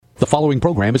The following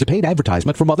program is a paid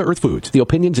advertisement for Mother Earth Foods. The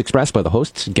opinions expressed by the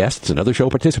hosts, guests, and other show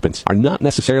participants are not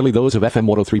necessarily those of FM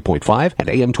 103.5 and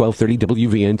AM 1230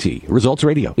 WVNT, Results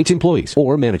Radio, its employees,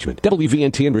 or management.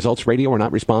 WVNT and Results Radio are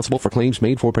not responsible for claims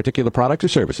made for particular products or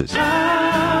services.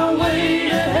 Highway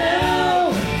to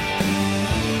hell.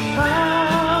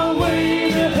 Highway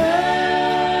to hell.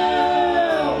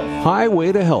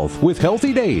 Highway to Health with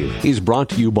Healthy Dave is brought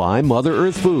to you by Mother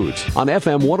Earth Foods on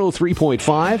FM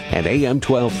 103.5 and AM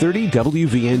 1230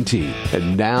 WVNT.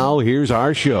 And now here's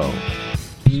our show.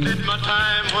 Spent my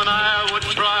time when I would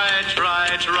try.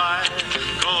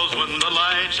 'Cause when the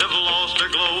lights have lost their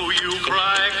glow, you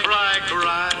cry.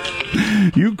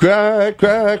 You cry,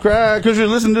 because you're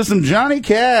listening to some Johnny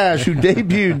Cash, who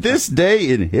debuted this day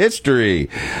in history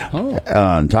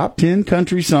on Top 10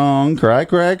 Country Song, Cry,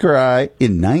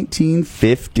 in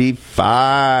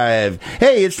 1955.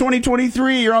 Hey, it's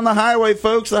 2023. You're on the highway,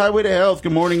 folks, the highway to health.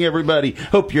 Good morning, everybody.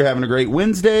 Hope you're having a great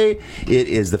Wednesday. It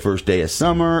is the first day of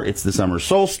summer. It's the summer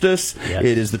solstice. Yes.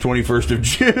 It is the 21st of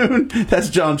June. That's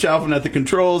John Chalfin at the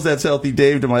controls. That's Healthy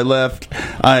Dave to my left.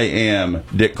 I am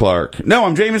Dick Clark. No,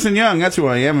 I'm Jameson Young. That's who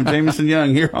I am. I'm Jameson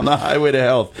Young here on the highway to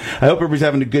health. I hope everybody's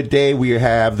having a good day. We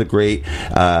have the great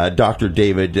Dr.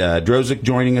 David Drozek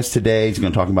joining us today. He's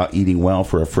going to talk about eating well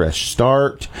for a fresh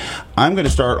start. I'm going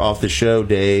to start off the show,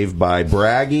 Dave, by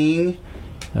bragging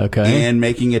and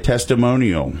making a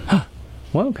testimonial.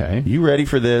 Well, okay. You ready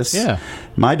for this? Yeah.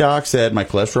 My doc said my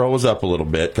cholesterol was up a little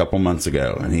bit a couple months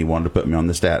ago, and he wanted to put me on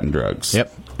the statin drugs.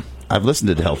 Yep. I've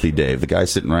listened to Healthy Dave. The guy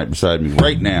sitting right beside me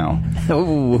right now.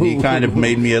 He kind of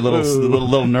made me a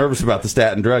little nervous about the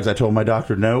statin drugs. I told my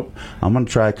doctor, nope, I'm going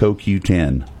to try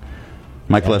CoQ10.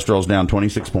 My cholesterol's down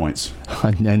 26 points.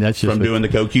 And that's just from doing the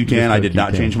CoQ10. I did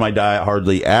not change my diet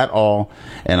hardly at all,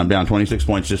 and I'm down 26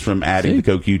 points just from adding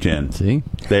the CoQ10. See?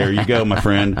 There you go, my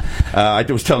friend. I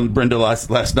was telling Brenda last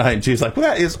night, and she's like, well,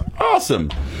 that is awesome.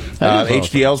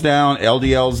 HDL's down,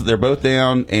 LDL's, they're both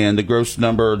down, and the gross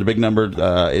number, the big number,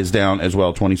 is down as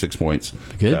well, 26 points.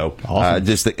 Good. So,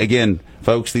 awesome. Again,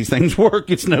 folks, these things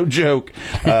work. It's no joke.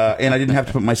 And I didn't have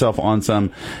to put myself on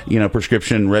some,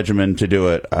 prescription regimen to do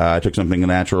it. I took something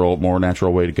more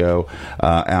natural way to go.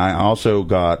 And I also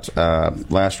got,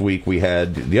 last week we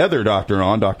had the other doctor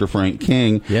on, Dr. Frank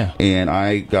King. Yeah. And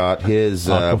I got his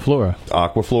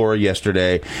Aquaflora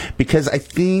yesterday because I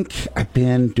think I've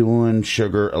been doing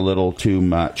sugar a little too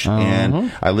much.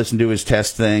 And I listened to his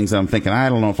test things. And I'm thinking, I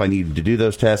don't know if I needed to do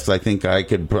those tests. I think I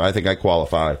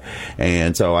qualify.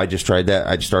 And so I just tried that.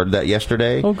 I just started that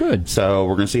yesterday. Oh, good. So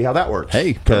we're going to see how that works.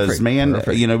 Hey, because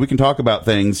we can talk about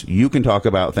things. You can talk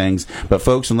about things. But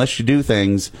folks, unless you do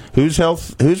things, whose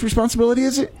responsibility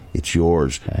is it? It's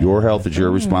yours. Your health is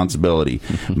your responsibility.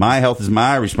 My health is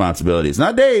my responsibility. It's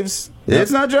not Dave's. Yep.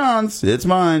 It's not John's. It's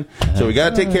mine. So we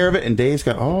got to take care of it. And Dave's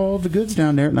got all the goods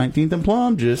down there at 19th and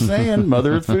Plum. Just saying.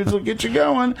 Mother Earth Foods will get you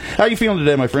going. How you feeling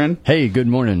today, my friend? Hey, good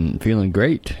morning. Feeling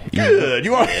great. Good.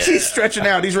 He's stretching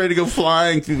out. He's ready to go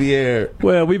flying through the air.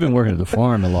 Well, we've been working at the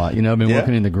farm a lot. I've been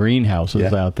working in the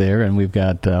greenhouses out there, and we've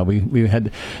got we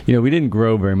had we didn't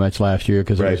grow very much last year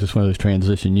because it was just one of those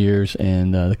transition years,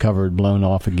 and the cover had blown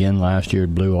off again last year.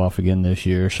 It blew off again this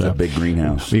year. So it's a big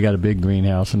greenhouse. We got a big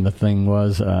greenhouse, and the thing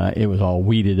was, it was all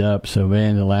weeded up. So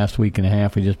man, the last week and a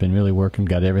half, we've just been really working,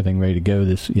 got everything ready to go.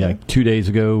 2 days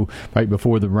ago, right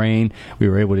before the rain, we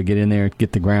were able to get in there and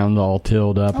get the ground all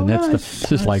tilled up, and it's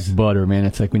just like butter, man.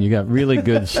 It's like when you got really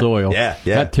good soil,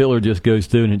 that tiller just goes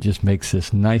through and it just makes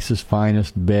this nicest,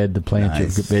 finest bed to plant your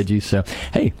veggies. So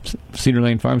hey, Cedar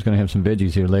Lane Farm's going to have some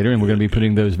veggies here later, and we're going to be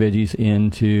putting those veggies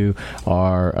into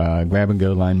our grab and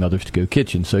go line Mothers to Go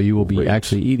kitchen. So you will be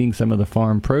actually eating some of the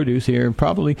farm produce here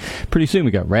probably pretty soon.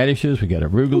 We got radishes, we got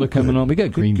arugula coming on, we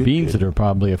got green beans that are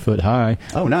probably a foot high.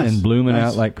 Oh, nice. And blooming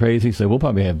out like crazy. So we'll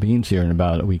probably have beans here in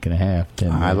about a week and a half.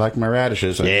 I like my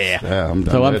radishes. I'm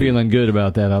feeling good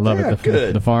about that. I love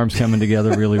it. The farm's coming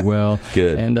together really well.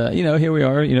 Good. And here we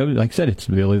are. Like I said, it's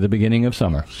really the beginning of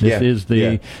summer. This is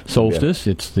the solstice.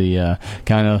 It's the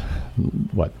kind of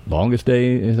longest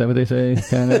day? Is that what they say?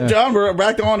 John, we're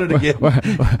back on it again.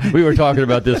 We were talking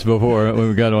about this before when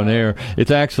we got on air.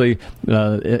 It's actually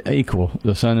equal.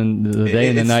 The sun and the day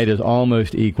and the night is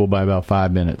almost equal by about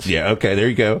 5 minutes. Yeah. Okay. There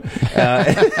you go.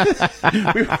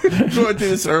 We were going through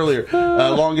this earlier.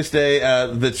 Longest day.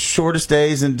 The shortest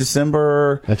day is in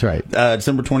December. That's right.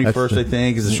 December 21st, I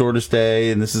think, is the shortest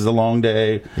day, and this is a long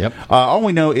day. Yep. All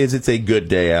we know is it's a good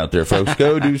day out there, folks.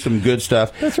 Go do some good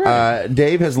stuff. That's right.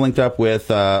 Dave has linked up up with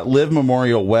Live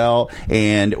Memorial Well,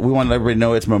 and we want to let everybody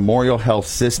know it's Memorial Health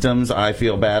Systems. I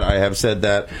feel bad. I have said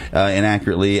that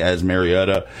inaccurately as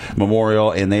Marietta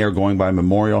Memorial, and they are going by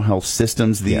Memorial Health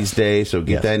Systems these days. So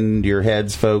get that into your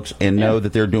heads, folks, and know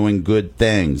that they're doing good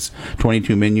things.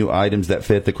 22 menu items that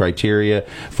fit the criteria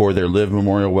for their Live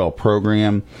Memorial Well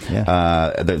program.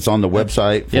 That's on the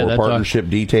website for partnership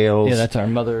details. Yeah, that's our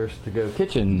Mothers to Go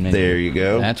kitchen menu. There you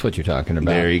go. That's what you're talking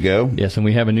about. There you go. Yes, and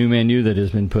we have a new menu that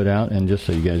has been put out, and just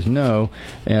so you guys know,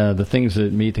 the things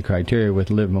that meet the criteria with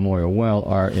Live Memorial Well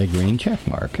are a green check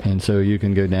mark, and so you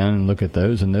can go down and look at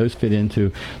those, and those fit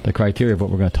into the criteria of what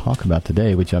we're going to talk about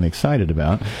today, which I'm excited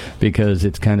about because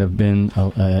it's kind of been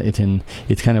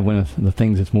it's kind of one of the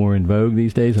things that's more in vogue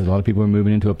these days. A lot of people are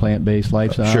moving into a plant-based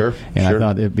lifestyle, I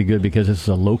thought it'd be good because this is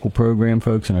a local program,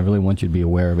 folks, and I really want you to be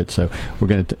aware of it. So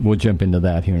we'll jump into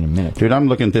that here in a minute. Dude, I'm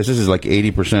looking at this. This is like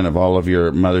 80% of all of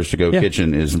your Mothers to Go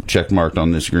kitchen is checkmarked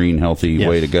on this green, healthy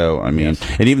way to go. I mean,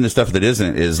 and even the stuff that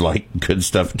isn't is like good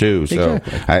stuff too. So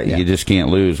you just can't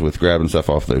lose with grabbing stuff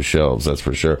off those shelves. That's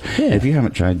for sure. Yeah. If you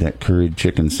haven't tried that curried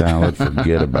chicken salad,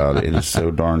 forget about it. It is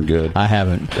so darn good. I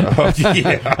haven't.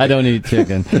 I don't eat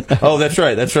chicken. Oh, that's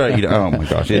right. That's right. Oh my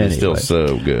gosh, it is still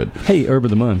so good. Hey, Herb of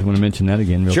the Month. I want to mention that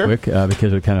again real quick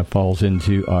because it kind of falls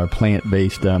into our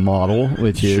plant-based model,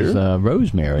 which is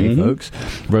rosemary, folks.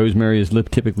 Rosemary is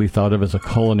typically thought of as a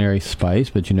culinary spice,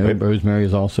 but rosemary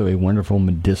is also a wonderful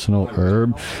medicinal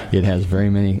herb. It has very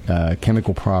many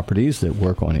chemical properties that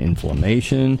work on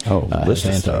inflammation,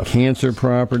 anti-cancer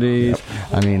properties.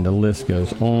 I mean, the list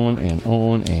goes on and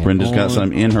on and Brenda's got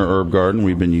some in her herb garden.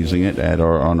 We've been using it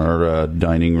on our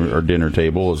dining or dinner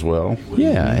table as well.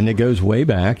 Yeah, and it goes way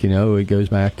back. It goes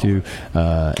back to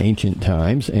ancient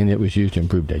times, and it was used to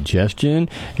improve digestion.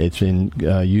 It's been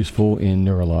useful in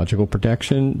neurological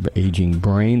protection, aging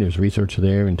brain. There's research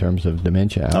there in terms of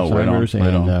dementia, Alzheimer's,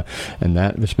 and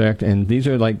that respect. And these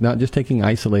are like not just taking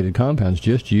isolated compounds,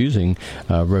 just using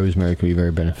rosemary can be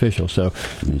very beneficial. So,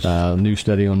 new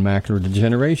study on macular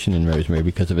degeneration in rosemary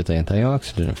because of its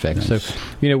antioxidant effects. So,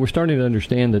 we're starting to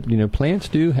understand that plants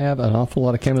do have an awful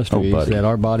lot of chemistries that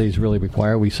our bodies really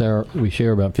require. We share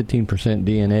about 15%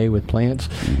 DNA with plants,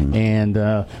 and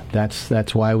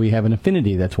that's why we have an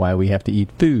affinity. That's why we have to eat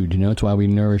food. It's why we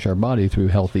nourish our body through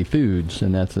healthy foods,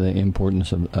 and that's the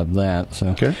importance of that.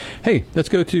 So, hey, let's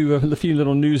go to a few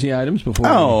little newsy items before.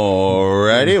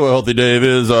 Alrighty, well, Healthy Dave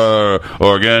is our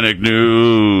organic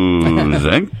news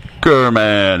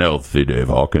anchorman, Healthy Dave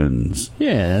Hawkins.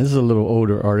 Yeah, this is a little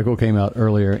older article, came out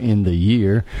earlier in the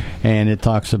year, and it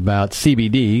talks about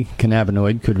CBD,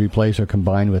 cannabinoid, could replace or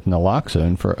combine with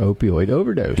naloxone for opioid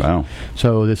overdose. Wow.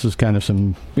 So this is kind of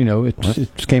some,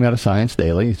 it came out of Science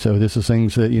Daily, so this is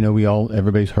things that,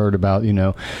 everybody's heard about,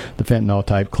 the fentanyl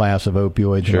type class of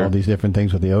opioids and all these different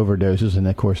things with the overdoses, and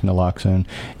of course naloxone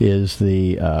is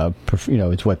the,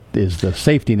 it's what is the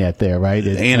safety net there, right?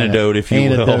 It's antidote, if you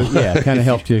will. Yeah, it kind of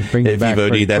helps you bring you back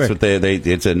pretty that's quick. What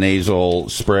it's a nasal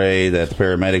spray that the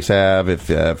paramedics have if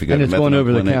you go to and it's going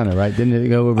over the counter, right? Didn't it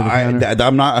go over the counter?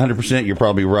 I'm not 100%. You're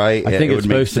probably right. I think it's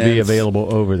supposed to be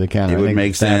available over the counter. It would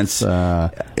make sense.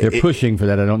 They're pushing for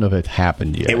that. I don't know if it's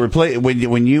happened yet.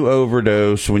 When you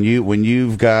overdose, when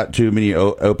you've got too many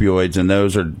opioids and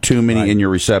those are too many in your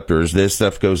receptors, this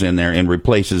stuff goes in there and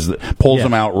pulls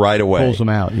them out right away. Pulls them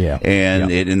out,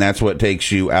 and that's what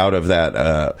takes you out of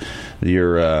that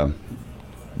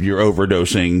your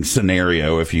overdosing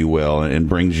scenario, if you will, and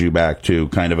brings you back to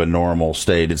kind of a normal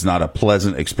state. It's not a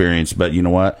pleasant experience, but you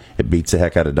know what? It beats the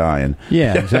heck out of dying.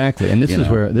 Yeah, exactly. And this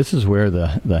is where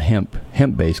the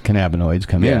hemp-based cannabinoids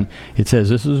come in. It says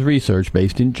this is research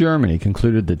based in Germany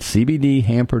concluded that CBD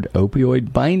hampered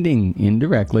opioid binding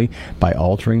indirectly by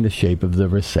altering the shape of the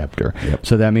receptor.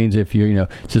 So that means if it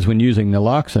says when using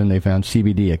naloxone, they found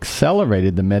CBD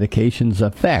accelerated the medication's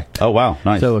effect. Oh wow,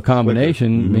 nice. So a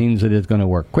combination means that it's going to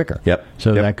work quicker.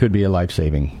 So Yep. that could be a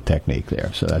life-saving technique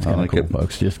there. So that's kind of cool,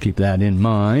 folks. Just keep that in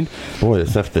mind. Boy,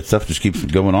 that stuff just keeps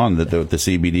going on that the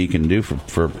CBD can do for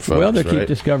folks. Well, they keep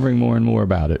discovering more and more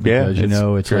about it because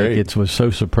it's great. like it was so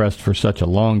suppressed for such a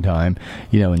long time.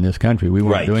 In this country, we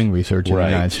weren't doing research in the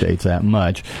United States that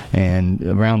much, and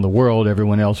around the world,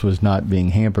 everyone else was not being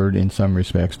hampered in some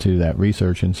respects to that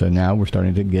research. And so now we're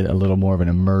starting to get a little more of an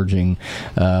emerging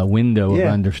window of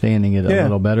understanding it a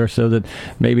little better, so that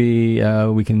maybe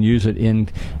we can use it in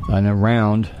and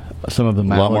around some of the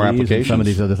maladies and some of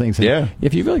these other things. And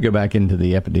if you really go back into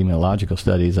the epidemiological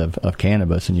studies of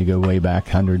cannabis, and you go way back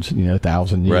hundreds,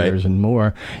 1,000 years and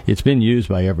more, it's been used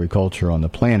by every culture on the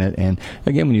planet. And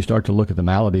again, when you start to look at the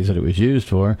maladies that it was used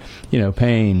for,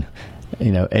 pain,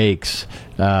 aches,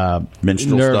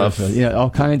 menstrual nervous, stuff, all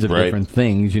kinds of Right. different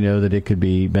things, that it could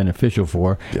be beneficial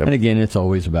for. Yep. And again, it's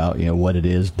always about, what it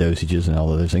is, dosages and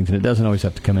all of those things. And it doesn't always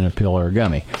have to come in a pill or a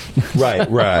gummy. Right.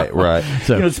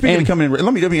 So, Speaking of coming in,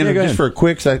 let me go just ahead. for a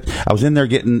quick. I was in there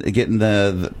getting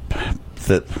the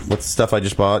what's the stuff I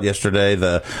just bought yesterday?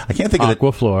 I can't think of it.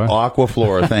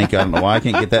 Aquaflora. Thank you. I don't know why I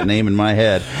can't get that name in my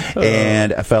head.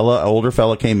 And older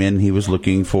fella came in. He was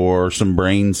looking for some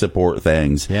brain support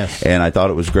things. Yes. And I thought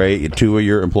it was great. 2 of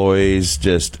your employees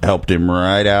just helped him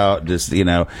right out. Just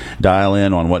dial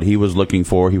in on what he was looking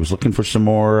for. He was looking for some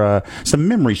more some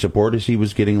memory support as he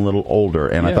was getting a little older.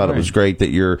 And I thought it was great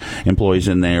that your employees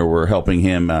in there were helping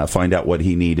him find out what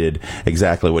he needed,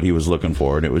 exactly what he was looking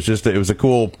for. And it was a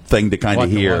cool thing to kind of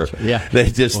hear. Yeah.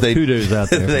 Kudos out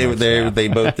there. they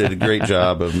both did a great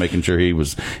job of making sure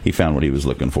he found what he was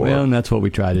looking for. Well, and that's what we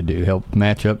try to do, help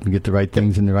match up and get the right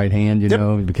things in the right hand,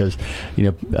 because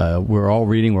we're all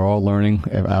reading, we're all learning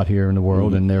out here in the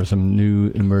world, and there's some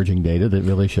new emerging data that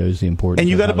really shows the importance. And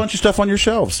you got a bunch of stuff on your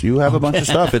shelves. You have a bunch of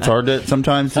stuff. It's hard to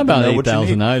sometimes about know what you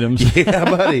 8,000 need. items. Yeah,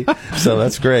 buddy. So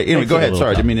that's great. Anyway, go ahead.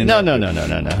 Sorry, I didn't mean to No. interrupt.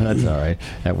 That's all right.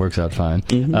 That works out fine.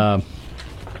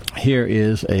 Here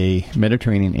is a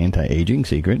Mediterranean anti-aging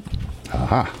secret.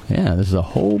 Aha. Yeah, this is a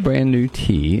whole brand new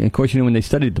tea. And of course, when they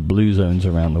studied the blue zones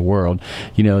around the world,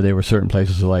 there were certain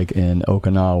places like in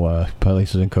Okinawa,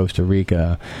 places in Costa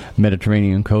Rica,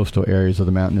 Mediterranean coastal areas of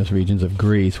the mountainous regions of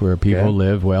Greece where people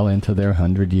live well into their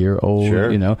 100-year-old,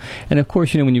 Sure. And of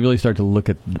course, when you really start to look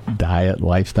at diet,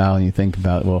 lifestyle, and you think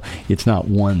about, well, it's not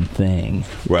one thing.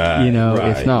 Right.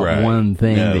 It's not one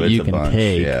thing that you can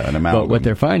take. Yeah, an but what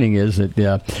they're finding is that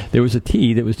there was a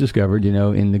tea that was discovered,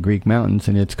 in the Greek mountains,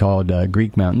 and it's called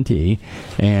Greek Mountain Tea,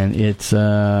 and it's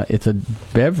a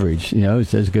beverage. It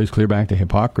says it goes clear back to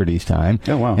Hippocrates' time.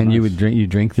 Oh wow! And nice. you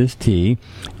drink this tea,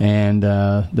 and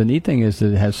the neat thing is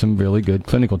that it has some really good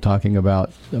clinical talking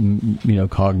about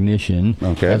cognition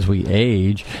as we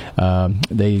age.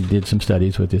 They did some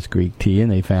studies with this Greek tea,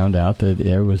 and they found out that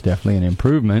there was definitely an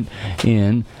improvement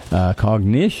in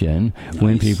cognition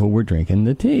when people were drinking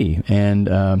the tea, and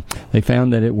they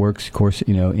found that it works, of course,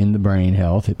 in the brain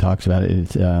health. It talks about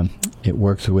it. It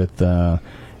works with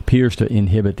appears to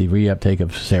inhibit the reuptake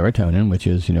of serotonin, which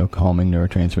is, calming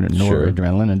neurotransmitter,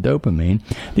 noradrenaline, and dopamine.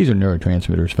 These are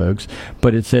neurotransmitters, folks.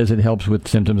 But it says it helps with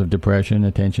symptoms of depression,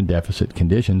 attention deficit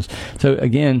conditions. So,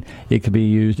 again, it could be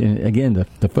used, and again,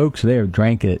 the folks there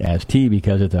drank it as tea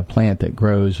because it's a plant that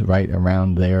grows right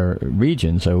around their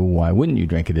region. So why wouldn't you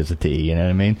drink it as a tea? You know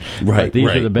what I mean? Right. But these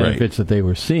are the benefits that they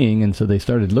were seeing, and so they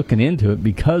started looking into it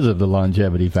because of the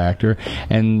longevity factor,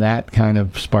 and that kind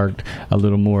of sparked a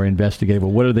little more investigative.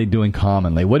 Well, what are they doing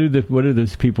commonly? What do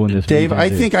those people in this Dave, I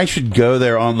do? think I should go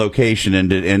there on location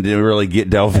and to really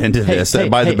delve into this the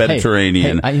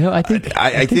Mediterranean. I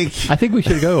think we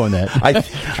should go on that. I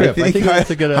think that's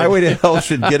a good idea. Highway to Health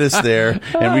should get us there,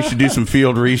 and we should do some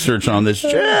field research on this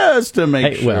just to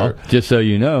make sure. Well, just so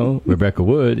you know, Rebecca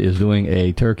Wood is doing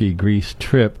a Turkey Greece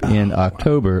trip in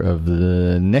October of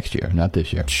the next year, not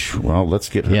this year. Well, let's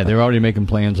get her. Yeah, they're already making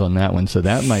plans on that one, so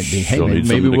that might be. She'll need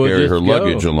maybe someone we'll to carry just her go.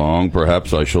 luggage along.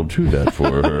 Perhaps I shall do that for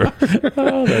her.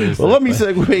 Well, let me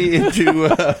segue into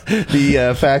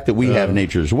the fact that we have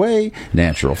Nature's Way,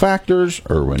 Natural Factors,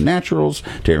 Irwin Naturals,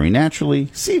 Terry Naturally,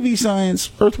 CV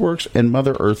Science, Earthworks, and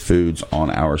Mother Earth Foods on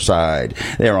our side.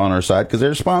 They are on our side because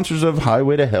they're sponsors of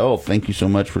Highway to Health. Thank you so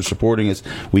much for supporting us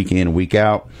week in, week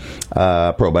out.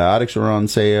 Probiotics are on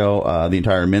sale. The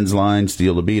entire men's line,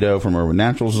 Steel Libido from Irwin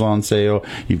Naturals, is on sale.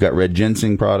 You've got red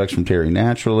ginseng products from Terry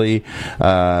Naturally.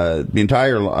 The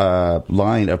entire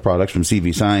line of products from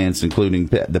CV Science, including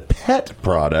the pet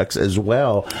products as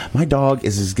well. My dog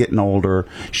is getting older.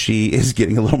 She is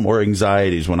getting a little more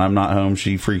anxieties. When I'm not home,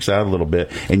 she freaks out a little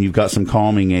bit. And you've got some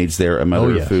calming aids there at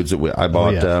Mother Earth Foods that I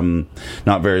bought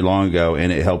not very long ago,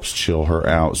 and it helps chill her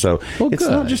out. So it's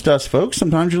not just us, folks.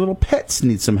 Sometimes your little pets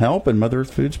need some help, and Mother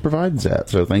Earth Foods provides that.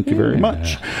 So thank you very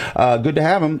much. Good to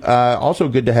have him. Also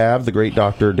good to have the great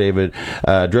Dr. David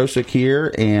Drozek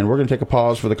here, and we're going to take a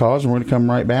pause for the cause, and we're going to come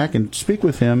right back and speak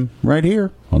with him right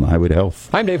here on the Highway to Health.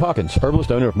 I'm Dave Hawkins, herbalist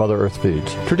owner of Mother Earth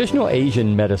Foods. Traditional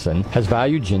Asian medicine has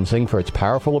valued ginseng for its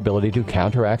powerful ability to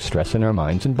counteract stress in our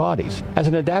minds and bodies. As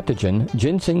an adaptogen,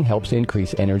 ginseng helps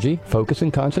increase energy, focus,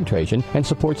 and concentration, and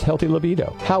supports healthy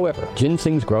libido. However,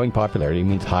 ginseng's growing popularity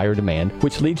means higher demand,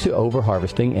 which leads to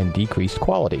over-harvesting and decreased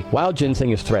quality. Wild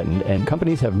ginseng is threatened, and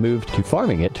companies have moved to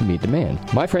farming it to meet demand.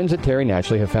 My friends at Terry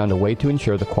Naturally have found a way to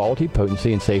ensure the quality,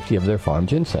 potency, and safety of their farm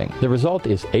ginseng. ginseng. The result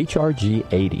is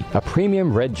HRG80, a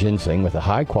premium red ginseng with a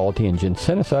high quality and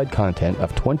ginsenoside content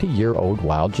of 20-year-old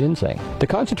wild ginseng. The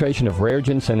concentration of rare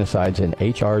ginsenosides in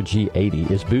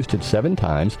HRG80 is boosted 7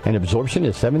 times, and absorption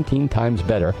is 17 times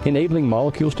better, enabling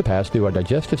molecules to pass through our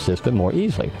digestive system more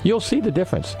easily. You'll see the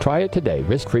difference. Try it today,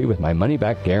 risk-free with my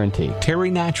money-back guarantee. Terry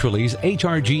Naturally's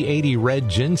HRG80 Red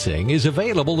Ginseng is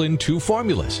available in 2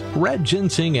 formulas, Red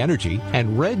Ginseng Energy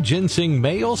and Red Ginseng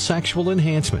Male Sexual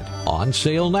Enhancement. On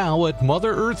sale now at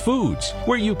Mother Earth Foods,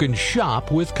 where you can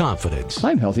shop with confidence.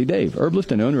 I'm Healthy Dave,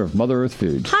 herbalist and owner of Mother Earth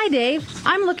Foods. Hi, Dave.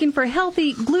 I'm looking for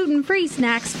healthy, gluten-free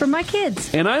snacks for my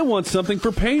kids. And I want something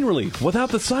for pain relief without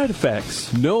the side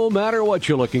effects. No matter what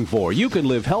you're looking for, you can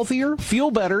live healthier,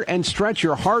 feel better, and stretch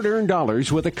your hard-earned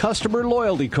dollars with a customer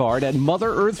loyalty card at Mother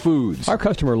Earth Foods. Our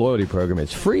customer loyalty program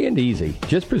is free and easy.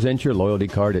 Just present your loyalty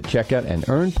card at checkout and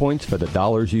earn points for the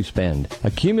dollars you spend.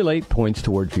 Accumulate points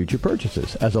toward future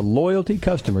purchases. As a loyalty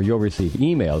customer, you'll receive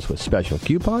emails with special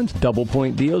coupons, double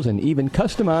point deals, and even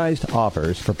customized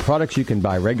offers for products you can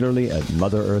buy regularly at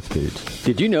Mother Earth Foods.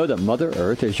 Did you know that Mother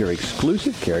Earth is your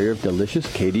exclusive carrier of delicious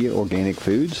Cadia organic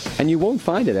foods? And you won't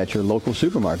find it at your local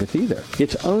supermarkets either.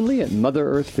 It's only at Mother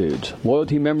Earth Foods.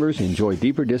 Loyalty members enjoy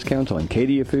deeper discounts on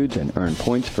Cadia foods and earn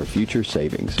points for future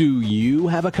savings. Do you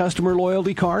have a customer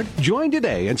loyalty card? Join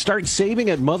today and start saving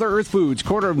at Mother Earth Foods,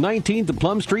 corner of 19th and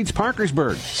Plum Streets,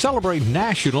 Parkersburg. Celebrate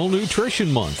National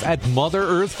Nutrition Month at Mother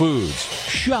Earth Foods.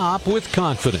 Shop with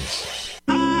confidence.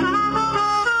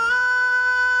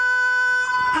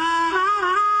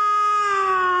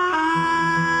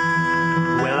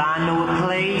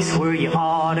 Where you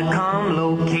ought to come,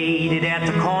 located at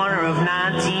the corner of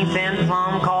 19th and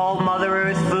Plum, called Mother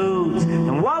Earth Foods.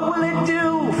 And what will it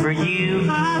do for you?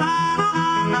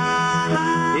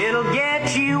 It'll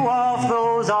get you off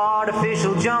those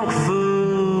artificial junk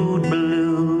food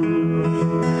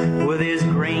blues. Well, there's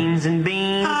grains and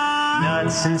beans,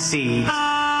 nuts and seeds,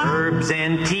 herbs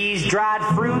and teas, dried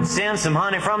fruits, and some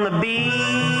honey from the bees.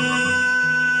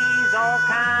 All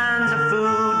kinds of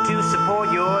food to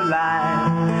support your life.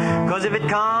 'Cause if it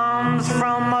comes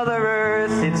from Mother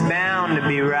Earth, it's bound to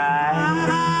be right.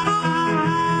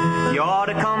 You ought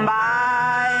to come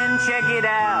by and check it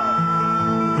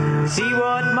out. See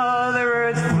what Mother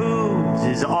Earth Foods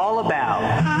is all about.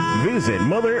 Visit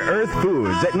Mother Earth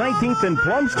Foods at 19th and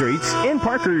Plum Streets in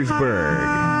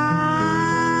Parkersburg.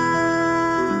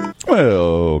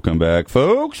 Welcome back,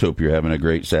 folks. Hope you're having a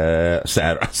great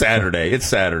Saturday. It's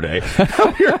Saturday.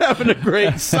 Hope you're having a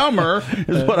great summer,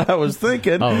 is what I was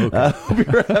thinking. Oh, okay. Hope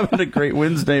you're having a great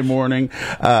Wednesday morning.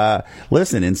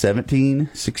 Listen, in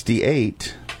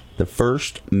 1768, the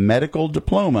first medical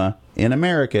diploma in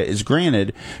America is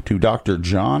granted to Dr.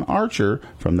 John Archer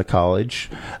from the College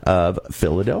of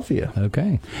Philadelphia.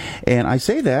 Okay. And I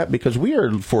say that because we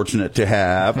are fortunate to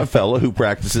have a fellow who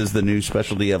practices the new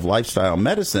specialty of lifestyle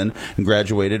medicine and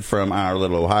graduated from our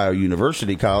little Ohio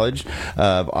University College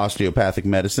of Osteopathic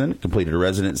Medicine, completed a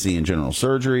residency in general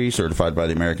surgery, certified by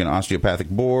the American Osteopathic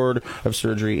Board of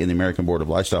Surgery and the American Board of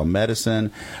Lifestyle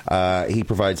Medicine. He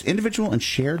provides individual and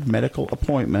shared medical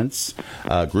appointments,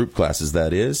 group classes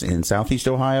that is, in Southeast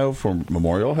Ohio for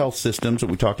Memorial Health Systems that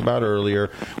we talked about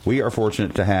earlier. We are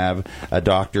fortunate to have a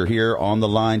doctor here on the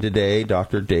line today,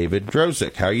 Dr. David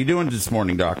Drozek. How are you doing this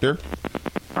morning, doctor?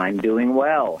 I'm doing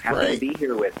well. Happy Great. to be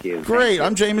here with you. Great.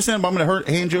 I'm Jameson. I'm going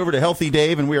to hand you over to Healthy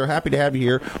Dave, and we are happy to have you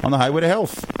here on the Highway to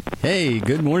Health. Hey,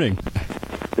 good morning.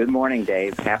 Good morning,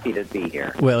 Dave. Happy to be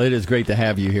here. Well, it is great to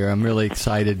have you here. I'm really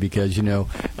excited because,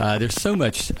 there's so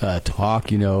much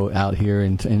talk, out here,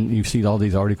 and you see all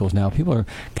these articles now. People are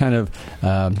kind of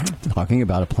talking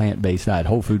about a plant-based diet,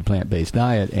 whole food plant-based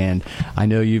diet, and I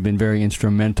know you've been very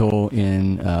instrumental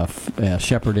in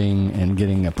shepherding and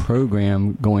getting a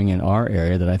program going in our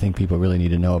area that I think people really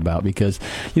need to know about because,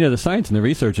 the science and the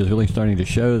research is really starting to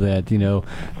show that,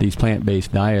 these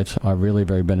plant-based diets are really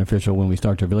very beneficial when we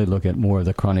start to really look at more of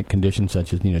the chronic conditions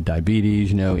such as,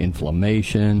 diabetes,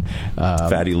 inflammation,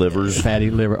 fatty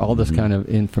liver, all this kind of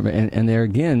information. And there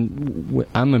again,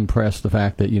 I'm impressed the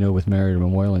fact that, with Mary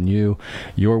Memorial and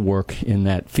your work in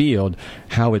that field,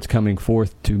 how it's coming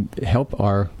forth to help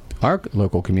our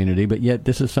local community, but yet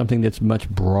this is something that's much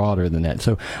broader than that.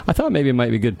 So I thought maybe it might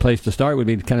be a good place to start would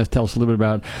be to kind of tell us a little bit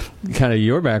about kind of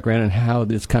your background and how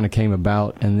this kind of came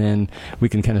about, and then we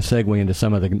can kind of segue into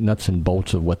some of the nuts and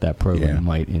bolts of what that program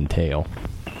might entail.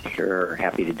 Sure,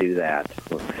 happy to do that.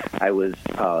 I was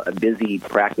a busy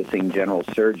practicing general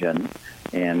surgeon,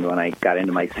 and when I got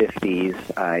into my 50s,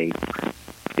 I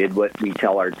did what we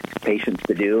tell our patients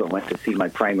to do and went to see my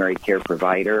primary care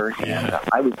provider. And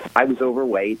I was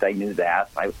overweight. I knew that.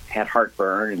 I had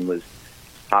heartburn and was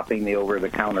popping the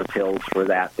over-the-counter pills for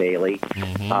that daily.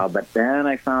 But then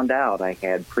I found out I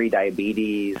had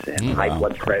prediabetes and high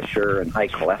blood pressure and high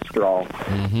cholesterol.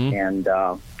 And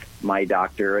my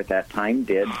doctor at that time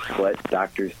did what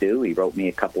doctors do. He wrote me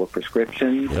a couple of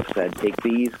prescriptions, said, take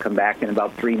these, come back in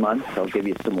about 3 months. I'll give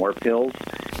you some more pills,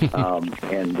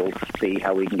 and we'll see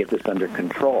how we can get this under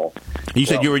control. You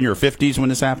said you were in your 50s when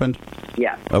this happened?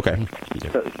 Yeah. Okay.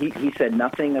 So he said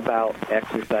nothing about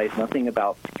exercise, nothing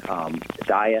about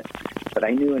diet, but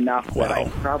I knew enough that I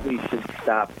probably should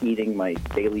stop eating my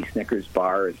daily Snickers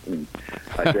bars and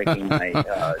drinking my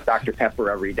Dr.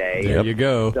 Pepper every day. There you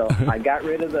go. So I got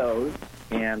rid of those,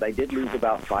 and I did lose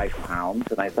about 5 pounds,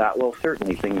 and I thought, well,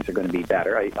 certainly things are going to be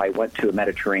better. I went to a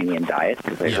Mediterranean diet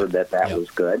because I heard that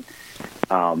was good.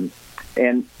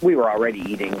 And we were already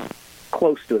eating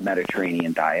close to a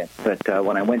Mediterranean diet, but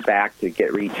when I went back to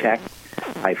get rechecked,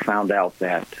 I found out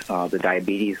that the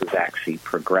diabetes was actually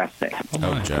progressing.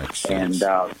 Oh, Jack. And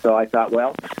so I thought,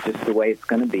 well, just the way it's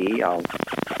going to be, I'll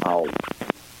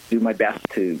do my best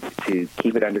to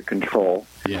keep it under control.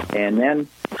 Yeah. And then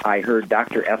I heard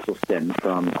Dr. Esselstyn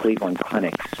from Cleveland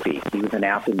Clinic speak. He was in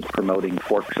Athens promoting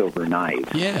forks over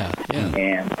knives. Yeah.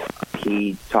 And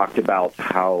he talked about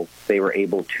how they were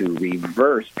able to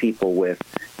reverse people with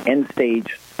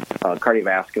end-stage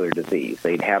cardiovascular disease.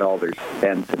 They'd had all their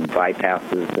stents and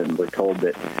bypasses and were told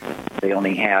that they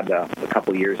only had a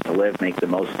couple years to live, make the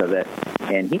most of it.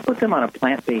 And he put them on a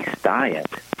plant-based diet,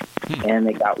 and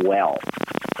they got well.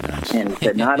 And he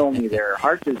said not only their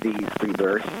heart disease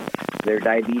reversed, their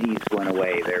diabetes went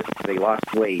away, they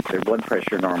lost weight, their blood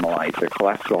pressure normalized, their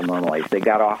cholesterol normalized. They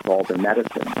got off all the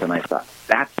medicines, and I thought,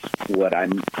 that's what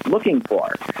I'm looking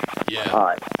for.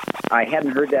 Yeah. I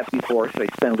hadn't heard that before, so I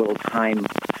spent a little time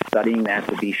studying that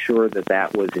to be sure that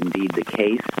that was indeed the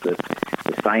case, that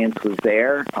the science was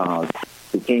there,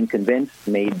 became convinced,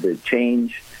 made the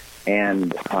change,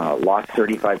 and lost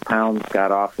 35 pounds,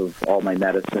 got off of all my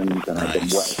medicines, and I've been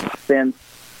well since,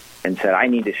 and said, I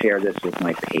need to share this with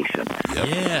my patients.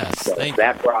 Yes. So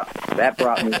that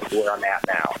brought me to where I'm at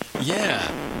now.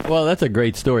 Yeah. Well, that's a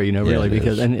great story, really,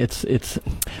 because and it's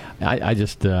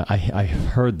I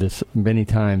heard this many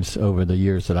times over the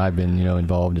years that I've been,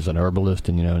 involved as an herbalist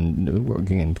and, and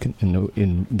working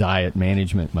in diet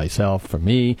management myself for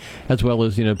me, as well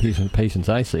as, patients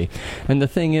I see. And the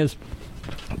thing is,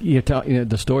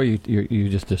 the story you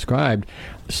just described,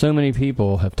 so many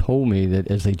people have told me that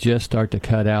as they just start to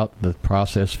cut out the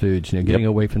processed foods, getting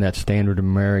away from that standard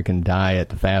American diet,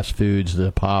 the fast foods,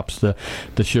 the pops, the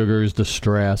sugars, the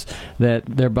stress, that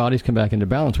their bodies come back into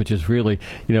balance, which is really,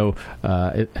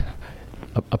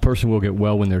 a person will get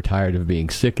well when they're tired of being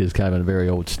sick is kind of a very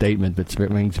old statement, but it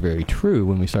rings very true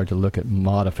when we start to look at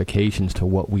modifications to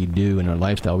what we do in our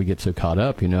lifestyle. We get so caught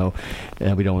up, and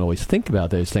we don't always think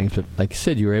about those things. But like you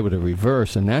said, you're able to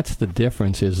reverse, and that's the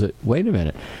difference is that, wait a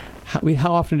minute,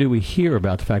 how often do we hear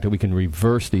about the fact that we can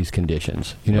reverse these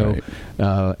conditions,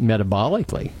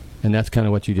 metabolically? And that's kind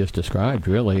of what you just described,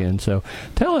 really. And so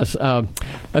tell us,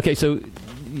 okay, so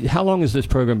how long has this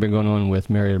program been going on with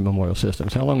Marietta Memorial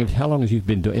Systems? How long have you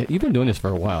been doing? You've been doing this for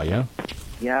a while, yeah?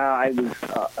 Yeah, I was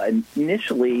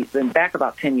initially, then back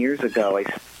about 10 years ago, I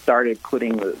started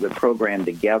putting the program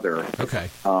together. Okay.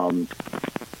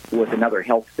 With another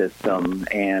health system,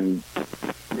 and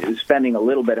was spending a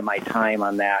little bit of my time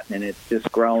on that, and it's just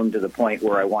grown to the point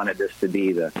where I wanted this to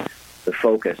be the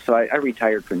focus. So I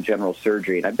retired from general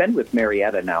surgery, and I've been with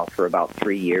Marietta now for about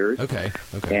 3 years. Okay.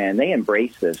 And they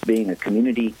embrace this, being a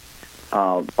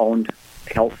community-owned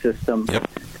health system. Yep.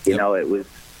 It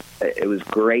was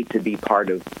great to be part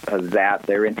of that.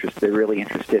 They're really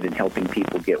interested in helping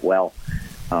people get well.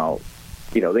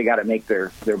 They got to make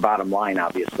their bottom line,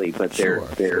 obviously, but they're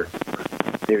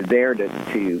there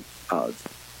to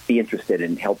be interested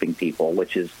in helping people,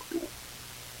 which is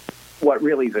what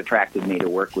really has attracted me to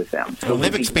work with them. So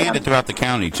they've expanded throughout the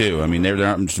county, too. I mean, they're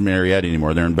not just Marietta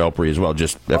anymore. They're in Belpre as well,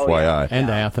 just FYI. Yeah. And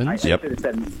Athens. I should have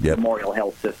said Memorial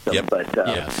Health System, but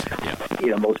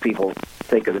most people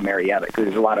think of the Marietta because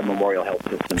there's a lot of Memorial Health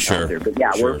Systems out there. But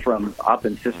we're from up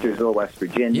in Sistersville, West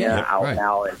Virginia,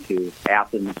 now into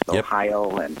Athens,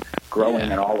 Ohio, and growing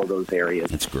in all of those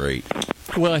areas. That's great.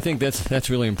 Well, I think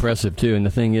that's really impressive, too. And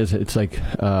the thing is, it's like,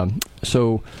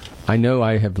 so I know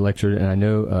I have lectured, and I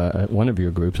know one of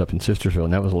your groups up in Sistersville,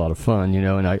 and that was a lot of fun,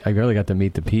 and I really got to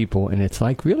meet the people, and it's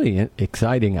like really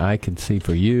exciting, I can see,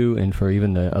 for you and for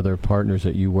even the other partners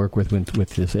that you work with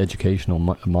this educational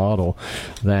model,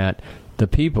 that the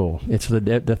people. It's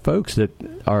the folks that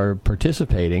are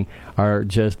participating are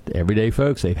just everyday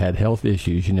folks. They've had health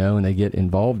issues, and they get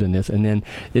involved in this, and then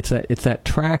it's that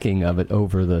tracking of it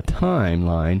over the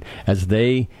timeline as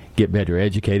they get better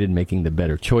educated, making the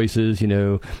better choices,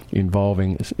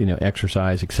 involving,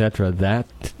 exercise, etc. That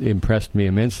impressed me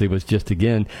immensely, was just,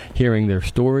 again, hearing their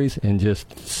stories and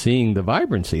just seeing the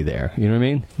vibrancy there. You know what I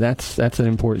mean? That's an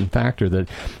important factor that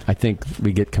I think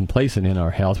we get complacent in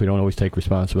our health. We don't always take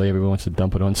responsibility. Everyone wants to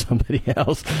dump it on somebody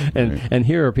else. And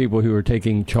here are people who are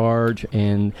taking charge,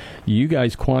 and you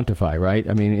guys quantify, right?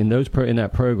 I mean, in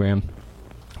that program,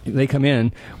 they come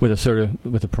in with a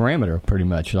parameter, pretty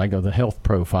much, like the health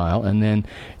profile, and then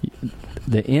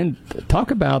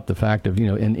talk about the fact of,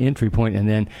 an entry point, and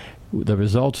then the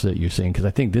results that you're seeing, because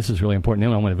I think this is really important.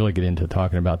 Now I want to really get into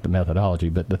talking about the methodology,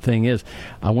 but the thing is,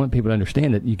 I want people to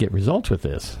understand that you get results with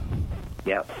this.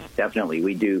 Yes, definitely.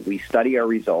 We do. We study our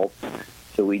results,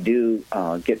 so we do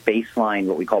get baseline,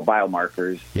 what we call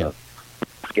biomarkers. Yeah.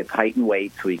 Get height and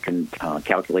weight, so we can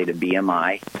calculate a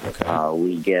BMI. Okay.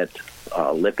 We get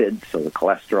lipids, so the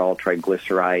cholesterol,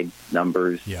 triglyceride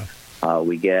numbers. Yeah.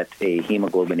 We get a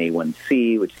hemoglobin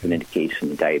A1C, which is an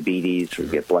indication of diabetes. Sure.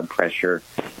 We get blood pressure.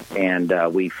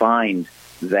 And we find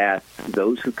that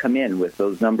those who come in with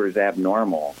those numbers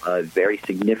abnormal, a very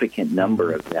significant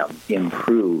number of them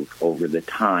improve over the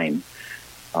time,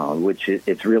 which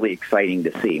it's really exciting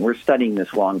to see. We're studying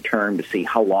this long term to see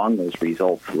how long those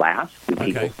results last. Do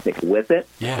people stick with it?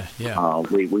 Yeah.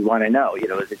 We want to know,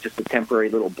 is it just a temporary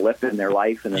little blip in their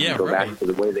life and then they go back to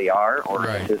the way they are, or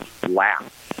does this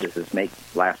last? Does this make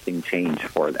lasting change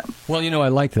for them? Well, I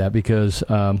like that because,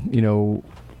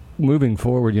 moving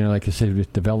forward, like I said,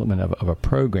 with development of a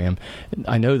program,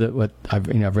 I know that what I've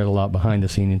read a lot behind the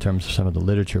scene in terms of some of the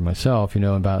literature myself,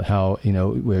 about how,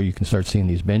 where you can start seeing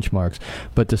these benchmarks,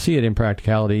 but to see it in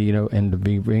practicality, and to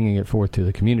be bringing it forth to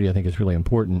the community, I think is really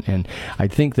important. And I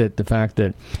think that the fact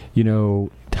that,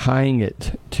 tying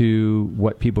it to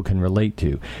what people can relate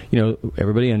to.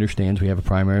 Everybody understands we have a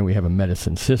primary and we have a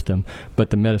medicine system, but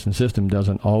the medicine system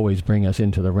doesn't always bring us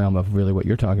into the realm of really what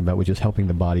you're talking about, which is helping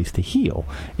the bodies to heal.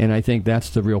 And I think that's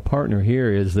the real partner here,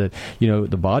 is that,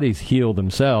 the bodies heal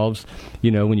themselves,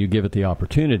 when you give it the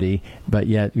opportunity, but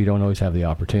yet you don't always have the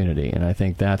opportunity. And I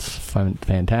think that's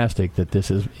fantastic that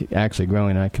this is actually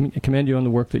growing. And I commend you on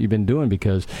the work that you've been doing,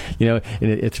 because,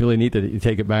 it's really neat that you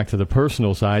take it back to the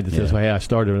personal side that says, well, hey, I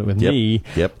started it with me,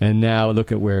 and now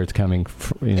look at where it's coming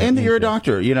from. And you're a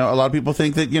doctor. A lot of people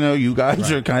think that, you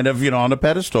guys are kind of, on a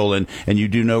pedestal, and you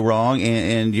do no wrong,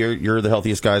 and you're the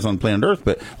healthiest guys on planet Earth.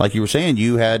 But like you were saying,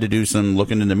 you had to do some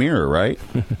looking in the mirror, right?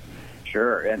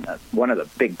 Sure. And one of the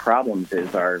big problems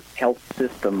is our health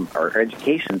system, our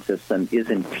education system,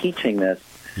 isn't teaching this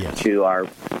to our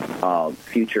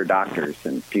future doctors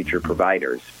and future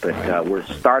providers. But we're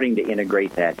starting to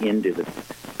integrate that into the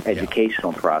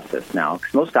educational process now,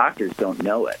 because most doctors don't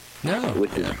know it,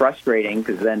 which is frustrating,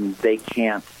 because then they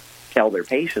can't tell their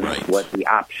patients what the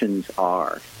options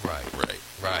are.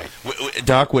 Right.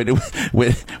 Doc,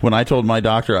 when I told my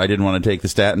doctor I didn't want to take the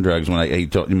statin drugs, when he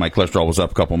told me my cholesterol was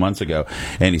up a couple months ago,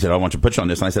 and he said, I want you to put you on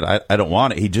this, and I said, I don't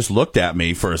want it. He just looked at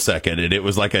me for a second, and it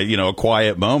was like a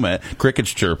quiet moment,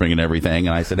 crickets chirping and everything,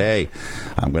 and I said, hey,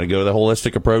 I'm going to go to the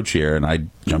holistic approach here, and I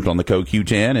jumped on the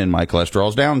CoQ10, and my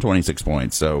cholesterol's down 26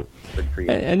 points, so...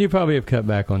 And you probably have cut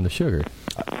back on the sugar.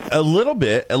 A little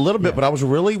bit, but I was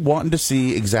really wanting to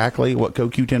see exactly what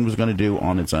CoQ10 was going to do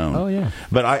on its own. Oh, yeah.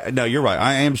 But no, you're right.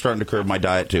 I am starting to curb my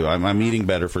diet, too. I'm eating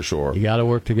better for sure. You got to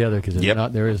work together, because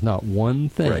there is not one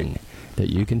thing that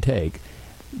you can take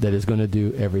that is going to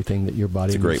do everything that your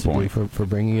body needs to do for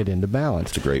bringing it into balance.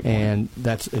 It's a great point. And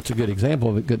it's a good example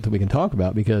of it that we can talk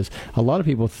about, because a lot of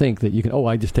people think that you can,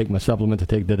 I just take my supplement to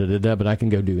take da-da-da-da, but I can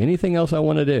go do anything else I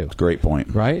want to do. It's a great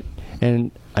point. Right?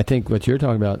 And I think what you're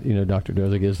talking about, Dr.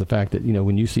 Drozek, is the fact that,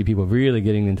 when you see people really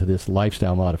getting into this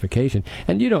lifestyle modification,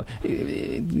 and you don't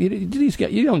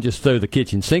just throw the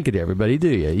kitchen sink at everybody, do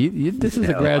you? This is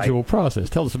a gradual process.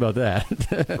 Tell us about that.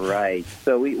 Right.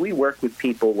 So we work with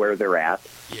people where they're at,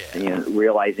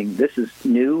 realizing this is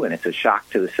new and it's a shock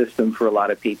to the system for a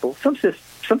lot of people.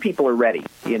 Some people are ready.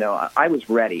 I was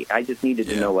ready. I just needed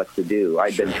to know what to do.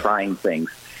 I've been trying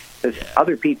things. There's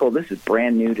other people, this is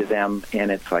brand new to them, and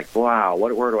it's like, wow,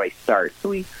 where do I start? So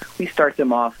we start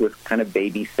them off with kind of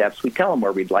baby steps. We tell them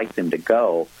where we'd like them to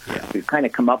go. We've kind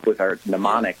of come up with our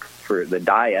mnemonic for the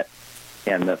diet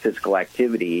and the physical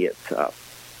activity. It's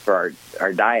for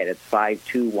our diet, it's 5,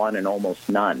 2, 1, and almost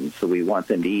none. So we want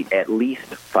them to eat at least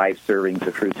 5 servings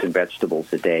of fruits and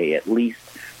vegetables a day, at least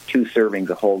 2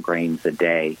 servings of whole grains a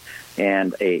day.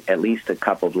 and at least a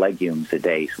cup of legumes a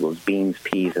day, so those beans,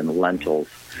 peas, and lentils,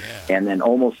 and then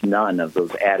almost none of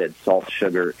those added salt,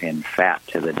 sugar, and fat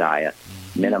to the diet.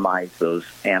 Minimize those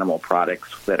animal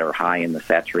products that are high in the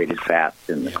saturated fats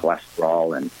and the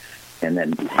cholesterol, and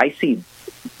then I see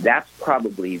that's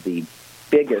probably the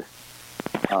biggest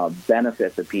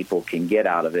benefit that people can get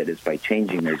out of it is by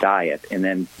changing their diet, and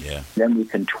then we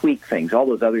can tweak things, all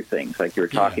those other things like you were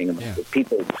talking about. If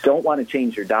people don't want to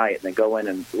change their diet and they go in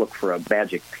and look for a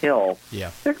magic pill,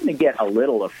 they're going to get a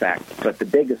little effect, but the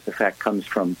biggest effect comes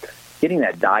from getting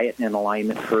that diet in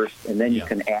alignment first, and then you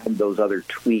can add those other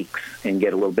tweaks and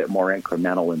get a little bit more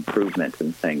incremental improvement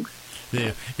in things.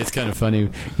 Yeah, it's kind of funny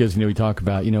because we talk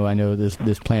about I know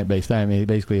this plant-based diet. I mean, it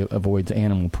basically avoids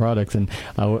animal products, and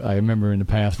I remember in the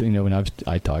past when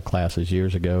I taught classes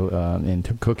years ago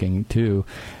into cooking too,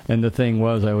 and the thing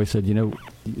was I always said you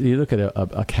look at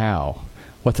a cow.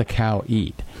 What's a cow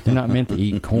eat? They're not meant to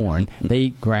eat corn. They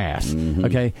eat grass.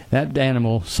 Okay, that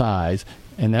animal size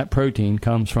and that protein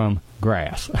comes from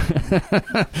grass,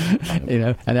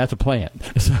 and that's a plant.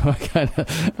 So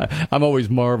I'm always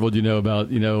marveled,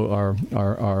 about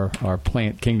our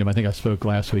plant kingdom. I think I spoke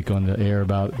last week on the air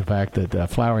about the fact that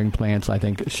flowering plants, I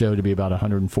think, show to be about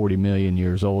 140 million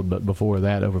years old. But before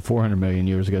that, over 400 million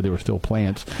years ago, they were still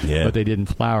plants, but they didn't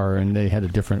flower, and they had a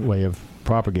different way of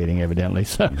propagating, evidently.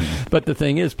 So, but the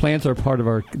thing is, plants are part of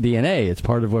our DNA. It's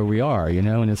part of where we are,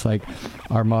 and it's like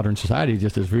our modern society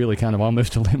just has really kind of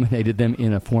almost eliminated them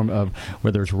in a form of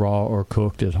whether it's raw or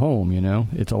cooked at home.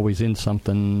 It's always in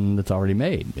something that's already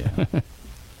made.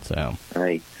 So,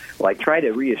 right. Well, I try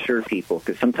to reassure people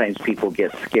because sometimes people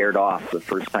get scared off the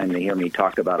first time they hear me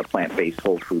talk about a plant-based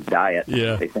whole food diet.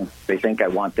 They think I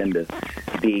want them to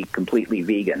be completely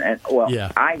vegan. And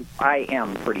I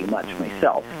am pretty much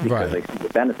myself because I see the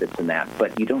benefits in that.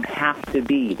 But you don't have to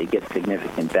be to get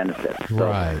significant benefits.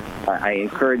 So I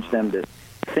encourage them to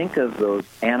think of those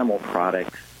animal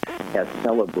products as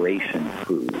celebration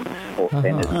foods.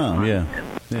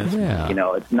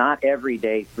 It's not every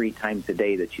day, 3 times a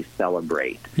day that you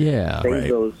celebrate. Save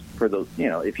those for those.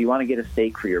 If you want to get a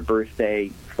steak for your birthday,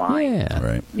 fine.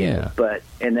 But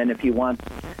and then if you want,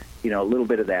 a little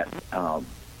bit of that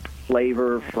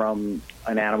flavor from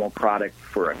an animal product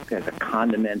as a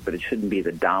condiment, but it shouldn't be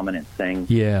the dominant thing.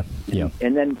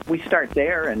 And then we start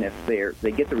there, and if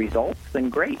they get the results, then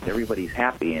great, everybody's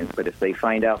happy. But if they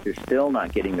find out they're still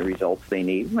not getting the results they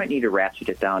need, we might need to ratchet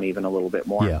it down even a little bit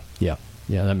more.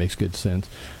 Yeah, that makes good sense.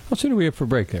 How soon are we up for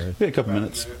break there? A couple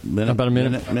minutes. About a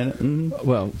minute?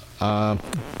 Well,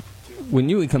 when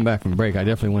you come back from break, I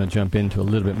definitely want to jump into a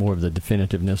little bit more of the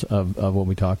definitiveness of what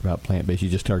we talk about plant-based. You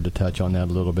just started to touch on that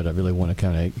a little bit. I really want to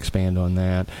kind of expand on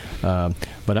that.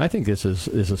 But I think this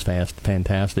is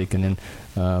fantastic. And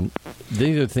then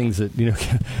these are things that,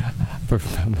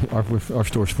 our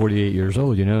store's 48 years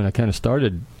old, and I kind of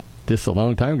started this a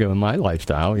long time ago in my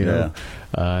lifestyle,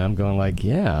 I'm going like,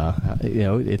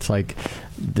 it's like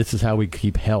this is how we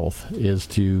keep health, is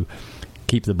to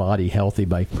keep the body healthy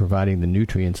by providing the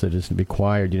nutrients that is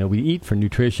required. We eat for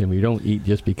nutrition. We don't eat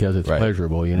just because it's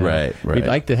pleasurable. We'd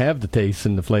like to have the tastes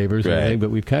and the flavors, and everything, but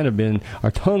we've kind of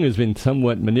our tongue has been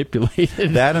somewhat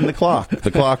manipulated. That and the clock. The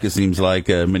clock, it seems like,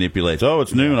 manipulates. Oh,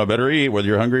 it's noon. I better eat, whether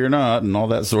you're hungry or not, and all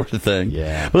that sort of thing.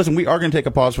 But listen, we are going to take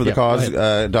a pause for the cause,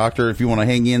 Doctor. If you want to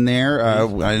hang in there,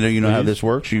 I know you know how this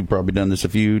works. You've probably done this a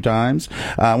few times.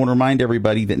 I want to remind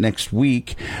everybody that next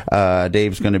week,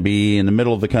 Dave's going to be in the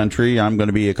middle of the country. I'm going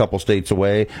to be a couple states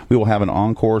away. We will have an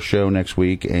encore show next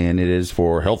week, and it is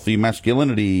for healthy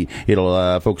masculinity.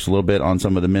 It'll focus a little bit on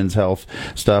some of the men's health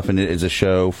stuff, and it is a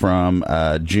show from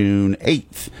June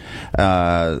 8th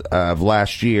of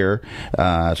last year.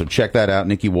 So check that out.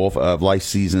 Nikki Wolf of Life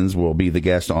Seasons will be the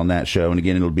guest on that show, and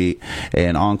again, it'll be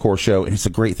an encore show. And it's the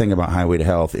great thing about Highway to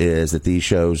Health is that these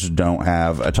shows don't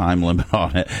have a time limit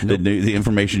on it. The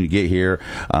information you get here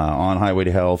on Highway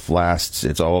to Health lasts.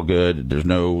 It's all good.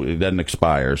 It doesn't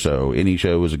expire. So any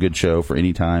show is a good show for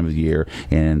any time of the year,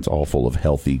 and it's all full of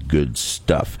healthy, good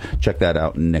stuff. Check that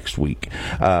out next week.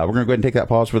 We're going to go ahead and take that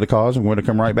pause for the cause, and we're going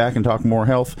to come right back and talk more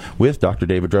health with Dr.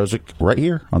 David Drozek right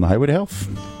here on the Highway to Health.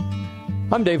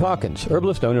 I'm Dave Hawkins,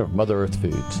 herbalist owner of Mother Earth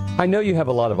Foods. I know you have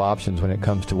a lot of options when it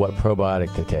comes to what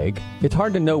probiotic to take. It's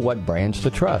hard to know what brands to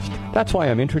trust. That's why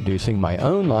I'm introducing my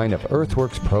own line of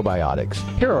Earthworks probiotics.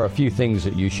 Here are a few things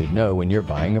that you should know when you're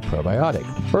buying a probiotic.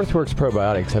 Earthworks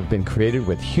probiotics have been created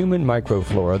with human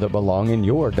microflora that belong in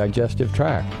your digestive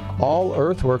tract. All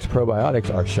Earthworks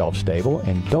probiotics are shelf-stable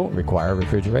and don't require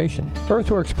refrigeration.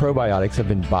 Earthworks probiotics have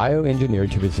been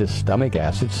bioengineered to resist stomach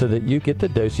acid so that you get the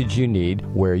dosage you need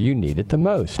where you need it the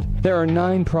most. There are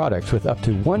 9 products with up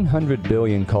to 100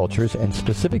 billion cultures and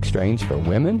specific strains for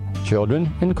women,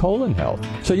 children, and colon health.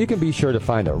 So you can be sure to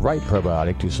find the right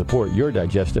probiotic to support your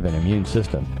digestive and immune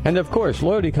system. And of course,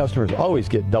 loyalty customers always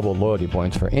get double loyalty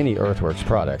points for any Earthworks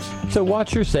products. So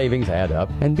watch your savings add up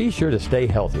and be sure to stay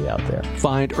healthy out there.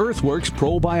 Find Earthworks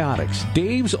Probiotics,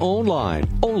 Dave's own line,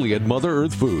 only at Mother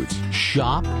Earth Foods.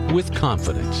 Shop with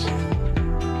confidence.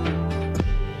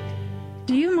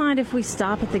 Do you mind if we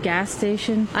stop at the gas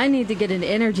station? I need to get an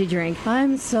energy drink.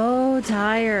 I'm so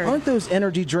tired. Aren't those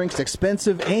energy drinks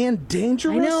expensive and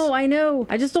dangerous? I know.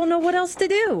 I just don't know what else to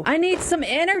do. I need some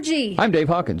energy. I'm Dave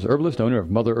Hawkins, herbalist, owner of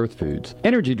Mother Earth Foods.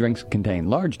 Energy drinks contain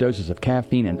large doses of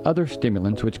caffeine and other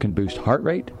stimulants which can boost heart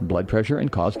rate, blood pressure,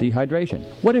 and cause dehydration.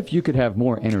 What if you could have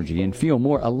more energy and feel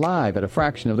more alive at a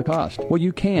fraction of the cost? Well,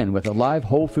 you can with Alive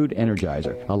Whole Food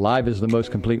Energizer. Alive is the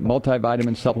most complete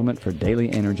multivitamin supplement for daily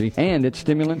energy, and it's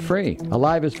stimulant-free.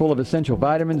 Alive is full of essential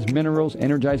vitamins, minerals,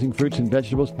 energizing fruits and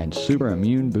vegetables, and super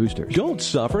immune boosters. Don't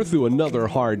suffer through another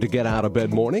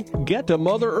hard-to-get-out-of-bed morning. Get to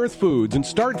Mother Earth Foods and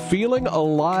start feeling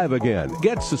alive again.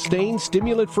 Get sustained,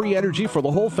 stimulant-free energy for the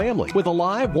whole family with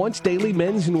Alive once-daily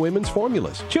men's and women's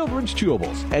formulas, children's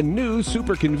chewables, and new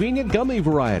super convenient gummy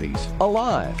varieties.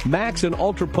 Alive, max and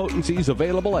ultra potencies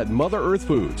available at Mother Earth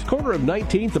Foods, corner of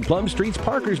 19th and Plum Streets,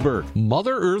 Parkersburg.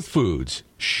 Mother Earth Foods.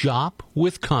 Shop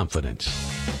with confidence.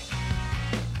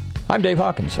 I'm Dave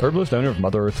Hawkins, herbalist, owner of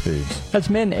Mother Earth Foods. As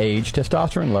men age,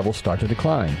 testosterone levels start to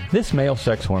decline. This male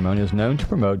sex hormone is known to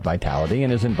promote vitality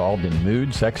and is involved in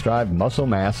mood, sex drive, muscle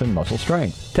mass, and muscle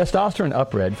strength. Testosterone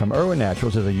Upred from Irwin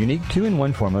Naturals is a unique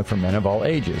 2-in-1 formula for men of all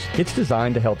ages. It's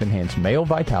designed to help enhance male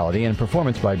vitality and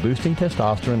performance by boosting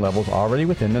testosterone levels already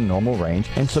within the normal range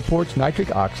and supports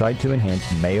nitric oxide to enhance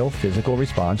male physical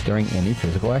response during any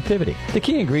physical activity. The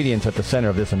key ingredients at the center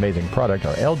of this amazing product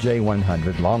are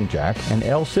LJ100 Long Jack and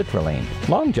L-Citrulline.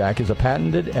 Long Jack is a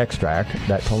patented extract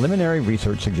that preliminary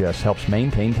research suggests helps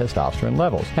maintain testosterone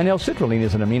levels. And L-citrulline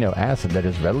is an amino acid that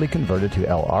is readily converted to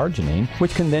L-arginine,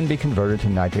 which can then be converted to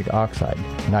nitric oxide.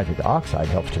 Nitric oxide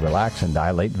helps to relax and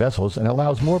dilate vessels and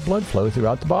allows more blood flow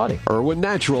throughout the body. Irwin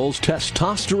Naturals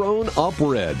Testosterone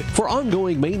Upred for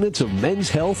ongoing maintenance of men's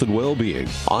health and well-being.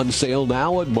 On sale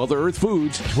now at Mother Earth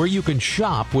Foods, where you can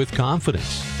shop with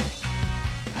confidence.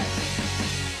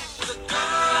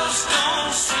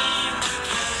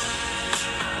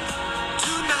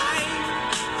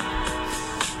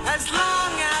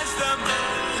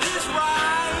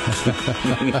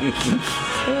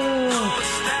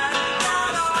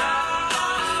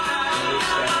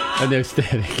 No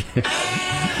static.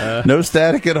 No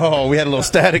static at all. We had a little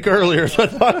static earlier, so I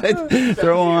thought I'd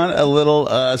throw on a little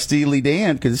Steely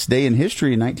Dan, because this day in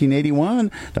history in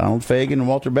 1981, Donald Fagen and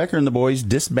Walter Becker and the boys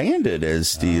disbanded as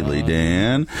Steely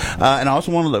Dan. And I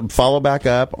also wanted to follow back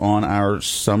up on our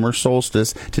summer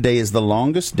solstice. Today is the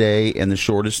longest day and the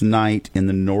shortest night in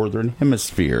the northern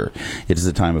hemisphere. It is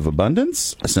a time of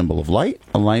abundance, a symbol of light,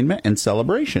 alignment, and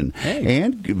celebration. Hey.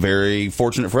 And very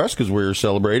fortunate for us, because we're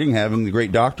celebrating having the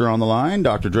great doctor on the line,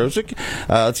 Dr. Drozek.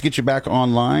 Let's get you back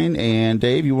online. And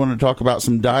Dave, you want to talk about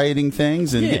some dieting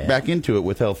things and get back into it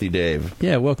with Healthy Dave.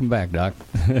 Yeah, welcome back, Doc.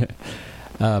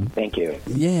 Thank you.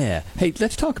 Yeah. Hey,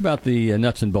 let's talk about the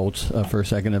nuts and bolts for a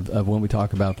second of when we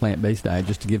talk about plant-based diet,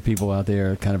 just to give people out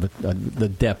there kind of the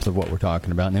depth of what we're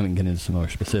talking about, and then we can get into some more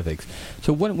specifics.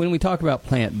 So when we talk about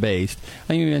plant-based,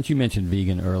 you mentioned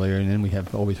vegan earlier, and then we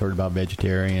have always heard about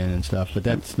vegetarian and stuff, but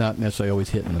that's not necessarily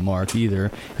always hitting the mark either,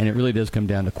 and it really does come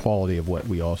down to quality of what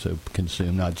we also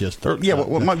consume, not just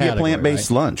what might be a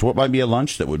plant-based lunch? What might be a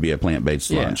lunch that would be a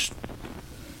plant-based lunch?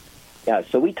 Yeah,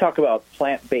 so we talk about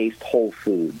plant-based whole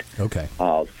food. Okay.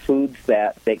 Foods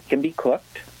that they can be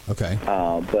cooked. Okay.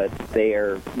 But they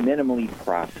are minimally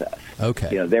processed.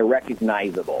 Okay. They're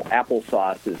recognizable.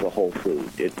 Applesauce is a whole food.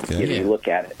 You look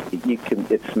at it,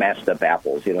 it's smashed up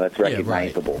apples. That's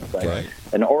recognizable. Right.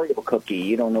 But an Oreo cookie,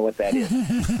 you don't know what that is.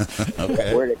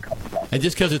 Okay. Where did it come from? And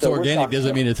just because it's organic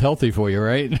doesn't mean it's healthy for you,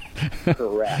 right?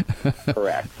 Correct.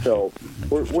 So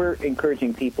we're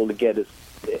encouraging people to get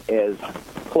as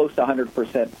close to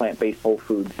 100% plant-based whole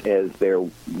foods as they're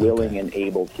willing and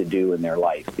able to do in their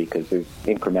life, because there's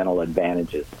incremental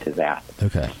advantages to that.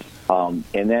 Okay. And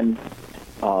then,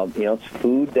 it's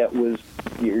food that was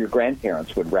your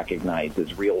grandparents would recognize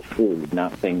as real food,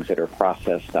 not things that are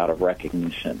processed out of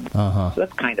recognition. So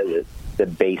that's kind of the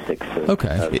basics of, of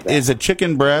that. Is a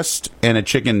chicken breast and a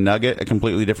chicken nugget a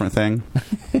completely different thing?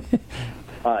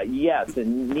 Yes,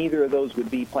 and neither of those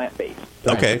would be plant-based.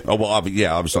 Okay. Oh, well,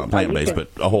 obviously not plant-based, but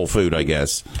a whole food, I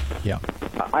guess. Yeah.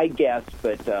 I guess,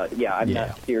 but I'm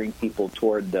not steering people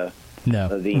toward the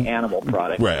animal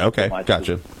product. Right, okay,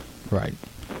 gotcha. Right.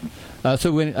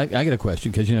 So when I get a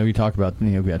question, because you talk about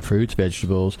we got fruits,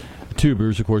 vegetables,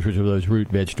 tubers, of course, which are those root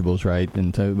vegetables, right?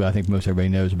 And so I think most everybody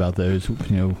knows about those.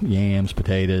 Yams,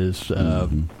 potatoes,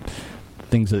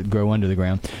 things that grow under the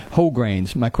ground. Whole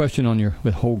grains. My question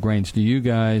with whole grains: do you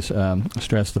guys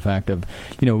stress the fact of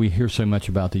we hear so much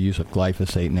about the use of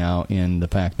glyphosate now in the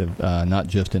fact of not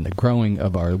just in the growing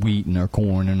of our wheat and our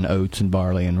corn and oats and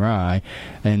barley and rye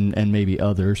and maybe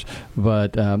others,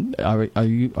 but are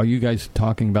you guys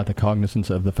talking about the cognizance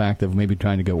of the fact of maybe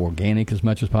trying to go organic as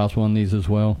much as possible on these as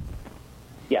well?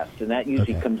 Yes, and that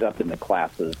usually comes up in the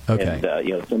classes. Okay.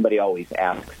 And, somebody always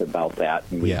asks about that,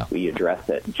 and we address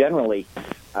it. Generally,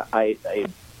 I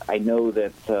know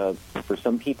that for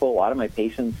some people, a lot of my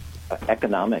patients,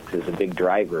 economics is a big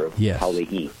driver of how they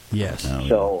eat. Yes.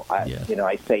 So,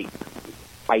 I say,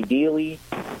 ideally,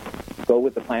 go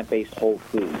with the plant-based whole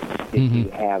foods. If you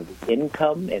have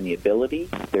income and the ability,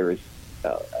 there is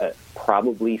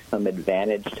probably some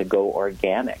advantage to go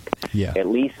organic. Yeah. At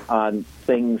least on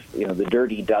things, the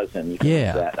dirty dozen. You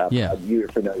can look that up. You're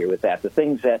familiar with that. The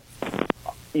things that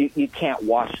you can't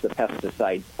wash the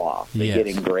pesticides off. They get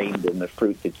ingrained in the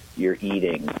fruit that you're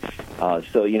eating.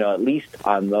 So, at least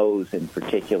on those in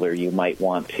particular, you might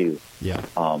want to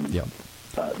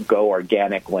go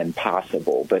organic when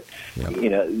possible. But,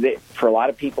 for a lot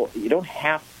of people, you don't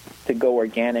have to go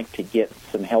organic to get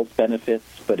some health benefits,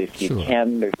 but if you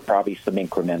can, there's probably some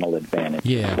incremental advantage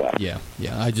as well. Yeah.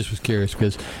 I just was curious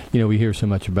because, we hear so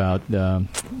much about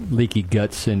leaky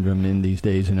gut syndrome in these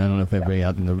days, and I don't know if everybody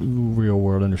out in the real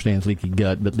world understands leaky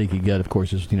gut, but leaky gut, of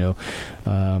course, is,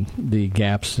 the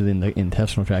gaps in the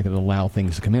intestinal tract that allow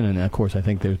things to come in, and of course, I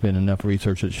think there's been enough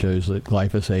research that shows that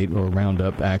glyphosate or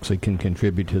Roundup actually can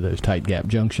contribute to those tight gap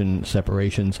junction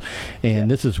separations,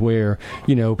 and this is where,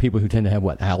 people who tend to have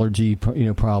allergy,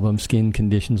 problems, skin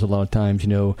conditions, a lot of times,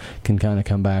 can kind of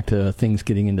come back to things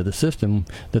getting into the system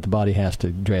that the body has to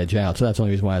dredge out. So that's the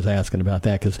only reason why I was asking about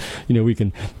that, because, we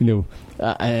can,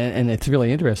 and it's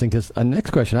really interesting, because the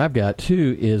next question I've got,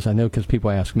 too, is, I know because people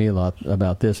ask me a lot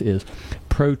about this, is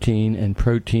protein and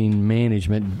protein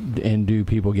management, and do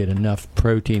people get enough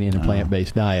protein in a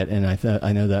plant-based diet? And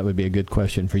I know that would be a good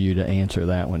question for you to answer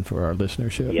that one for our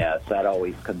listenership. Yes, that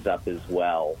always comes up as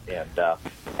well. And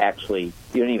actually,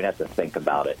 you don't even have to think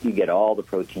about it. You get all the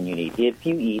protein you need if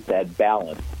you eat that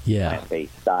balanced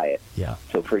plant-based diet. Yeah.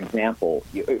 So, for example,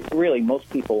 really most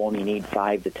people only need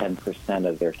 5 to 10%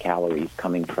 of their calories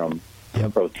coming from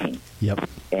protein. Yep.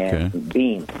 And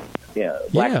beans.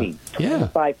 Black beans,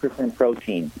 25%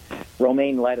 protein.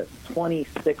 Romaine lettuce,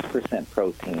 26%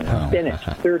 protein. Spinach,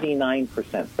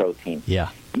 39% protein. Yeah.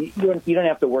 You don't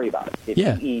have to worry about it. If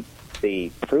you eat the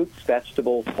fruits,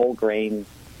 vegetables, whole grains,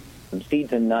 some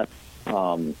seeds and nuts,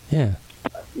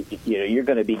 you're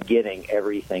going to be getting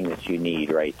everything that you need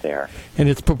right there. And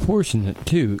it's proportionate,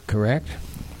 too, correct?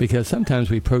 Because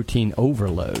sometimes we protein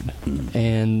overload,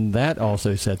 and that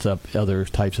also sets up other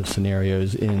types of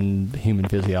scenarios in human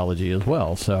physiology as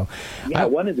well. So,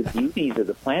 one of the beauties of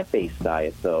the plant-based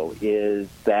diet, though, is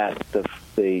that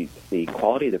the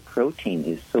quality of the protein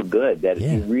is so good that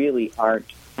you really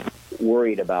aren't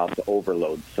worried about the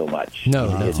overload so much. No,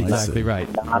 that's exactly right.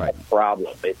 Not a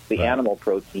problem. It's the animal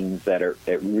proteins that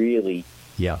really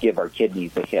give our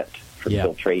kidneys a hit from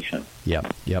filtration.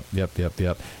 Yep. Now,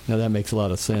 that makes a lot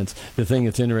of sense. The thing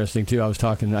that's interesting, too, I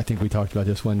think we talked about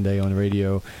this one day on the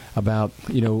radio about,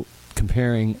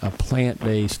 comparing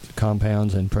plant-based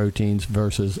compounds and proteins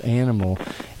versus animal,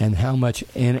 and how much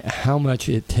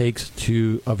it takes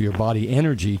of your body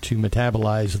energy to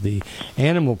metabolize the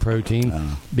animal protein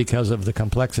because of the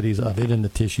complexities of it in the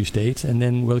tissue states, and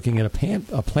then we're looking at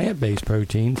a plant-based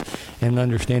proteins and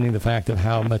understanding the fact of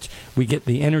how much we get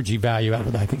the energy value out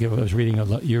of it. I think I was reading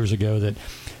years ago that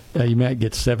you might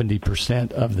get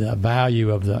 70% of the value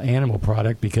of the animal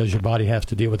product because your body has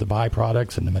to deal with the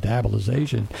byproducts and the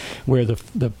metabolization, where the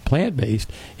plant-based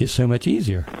is so much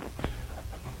easier.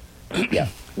 Yeah.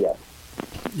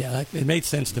 It made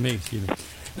sense to me. Excuse me.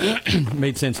 It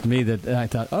made sense to me that I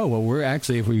thought, we're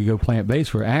actually, if we go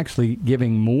plant-based, we're actually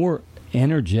giving more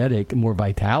energetic, more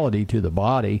vitality to the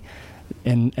body,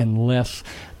 and less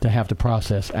to have to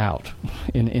process out.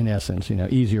 In essence,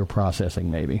 easier processing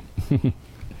maybe.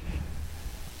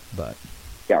 But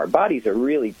our bodies are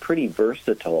really pretty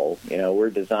versatile. We're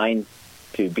designed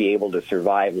to be able to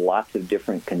survive lots of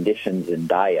different conditions and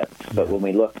diets. But when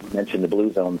we mentioned the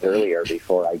blue zones earlier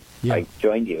before I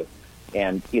joined you,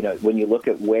 and when you look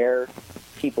at where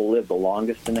people live the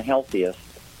longest and the healthiest,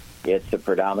 it's a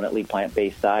predominantly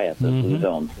plant-based diet. The blue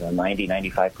zones,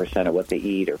 90-95% of what they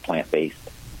eat are plant-based.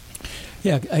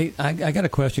 Yeah, I got a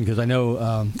question because I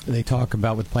know they talk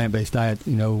about with plant-based diet,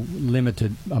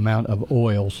 limited amount of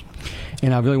oils,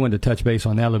 and I really wanted to touch base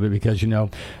on that a little bit because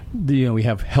we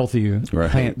have healthier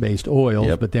plant-based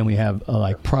oils, but then we have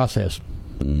like processed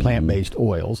plant-based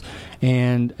oils.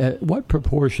 And what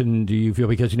proportion do you feel?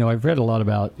 Because I've read a lot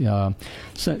about the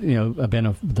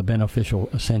beneficial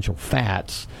essential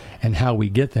fats and how we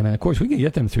get them, and of course we can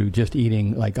get them through just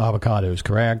eating like avocados,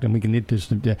 correct? And we can eat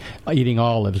eating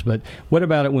olives. But what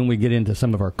about it when we get into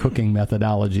some of our cooking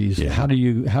methodologies? Yeah.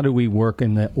 How do we work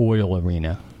in the oil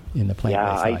arena in the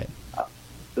plant-based diet?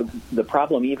 The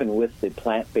problem even with the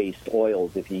plant-based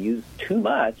oils, if you use too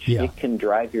much, it can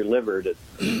drive your liver to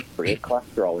create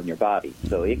cholesterol in your body.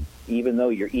 So even though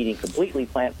you're eating completely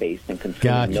plant-based and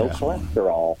consuming no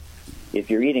cholesterol, if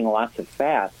you're eating lots of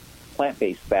fats,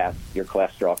 plant-based fats, your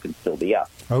cholesterol can still be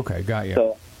up. Okay, got you.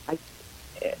 So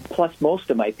plus, most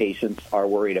of my patients are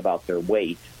worried about their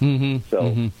weight.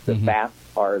 The fats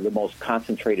are the most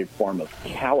concentrated form of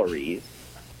calories.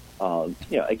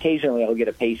 Occasionally I'll get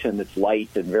a patient that's light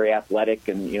and very athletic,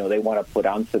 and they want to put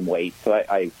on some weight. So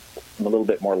I'm a little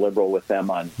bit more liberal with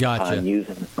them on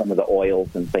using some of the oils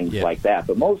and things like that.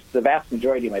 But the vast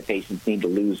majority of my patients need to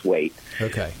lose weight.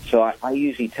 Okay. So I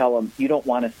usually tell them you don't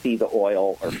want to see the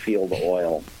oil or feel the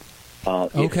oil.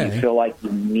 If you feel like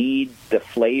you need the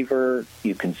flavor,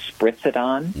 you can spritz it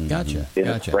on. In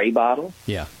a spray bottle.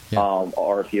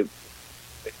 Or if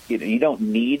you don't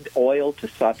need oil to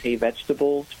saute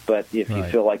vegetables, but if you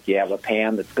feel like you have a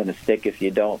pan that's going to stick if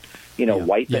you don't,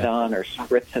 wipe it on or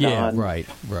spritz it on. Right.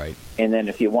 And then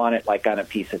if you want it like on a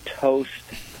piece of toast,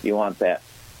 you want that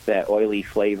oily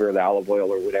flavor, the olive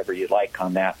oil or whatever you like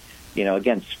on that.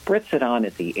 Again, spritz it on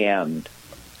at the end,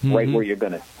 right where you're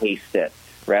going to taste it,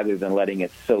 rather than letting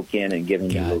it soak in and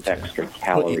giving you those extra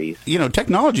calories. Well,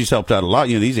 technology's helped out a lot.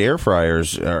 These air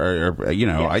fryers are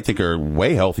I think are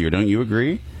way healthier. Don't you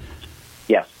agree?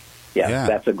 Yes.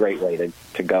 That's a great way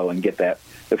to go and get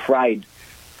the fried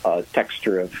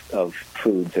texture of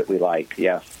foods that we like.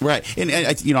 Yes. Right. And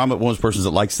I'm one of those persons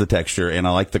that likes the texture and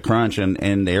I like the crunch,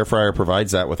 and the air fryer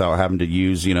provides that without having to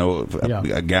use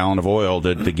a gallon of oil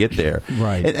to get there.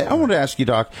 Right. And I want to ask you,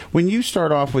 Doc, when you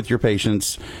start off with your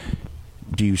patients,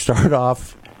 do you start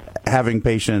off having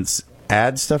patients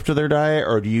add stuff to their diet,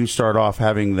 or do you start off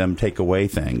having them take away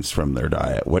things from their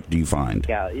diet? What do you find?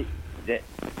 Yeah,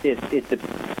 it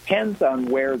depends on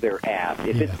where they're at.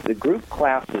 If it's the group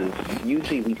classes,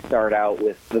 usually we start out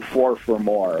with the 4 for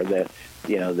more, the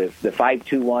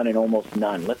 5-2-1 and almost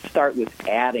none. Let's start with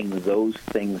adding those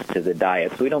things to the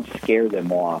diet so we don't scare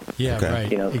them off.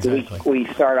 Right. Exactly. So we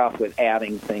start off with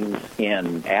adding things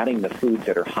in, adding the foods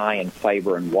that are high in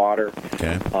fiber and water.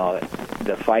 Okay.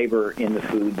 The fiber in the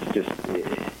foods just,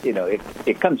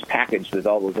 it comes packaged with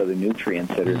all those other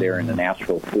nutrients that are there in the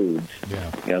natural foods.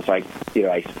 Yeah. So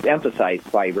I emphasize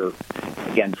fiber,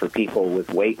 again, for people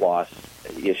with weight loss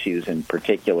issues in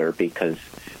particular, because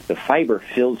the fiber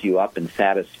fills you up and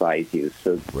satisfies you.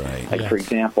 So, for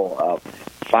example,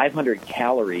 500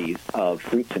 calories of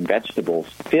fruits and vegetables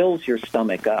fills your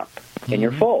stomach up, and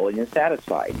you're full and you're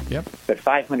satisfied. But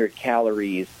 500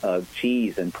 calories of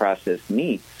cheese and processed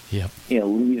meats,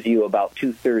 leaves you about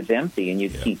 2/3 empty, and you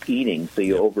keep eating, so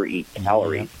you overeat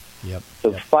calories.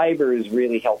 So fiber is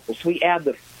really helpful. So we add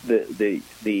the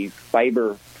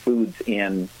fiber foods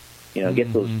in,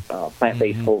 get those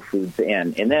plant-based whole foods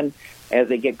in, and then as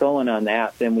they get going on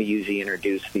that, then we usually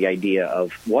introduce the idea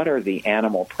of what are the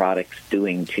animal products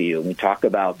doing to you. And we talk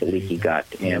about the leaky gut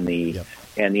and the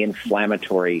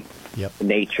inflammatory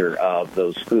nature of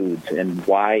those foods and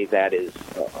why that is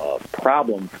a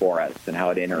problem for us and how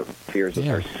it interferes with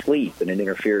our sleep and it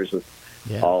interferes with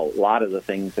a lot of the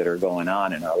things that are going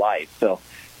on in our life. So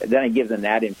then I give them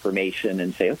that information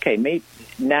and say, okay,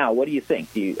 now what do you think?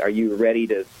 Are you ready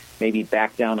to maybe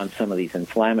back down on some of these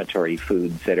inflammatory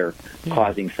foods that are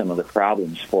causing some of the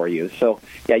problems for you? So,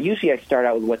 usually I start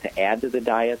out with what to add to the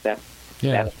diet. That's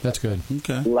good.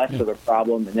 Okay. Less of a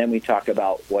problem, and then we talk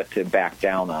about what to back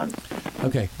down on.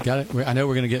 Okay, got it. I know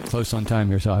we're going to get close on time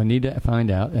here, so I need to find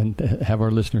out and have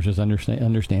our listeners just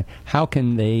understand how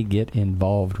can they get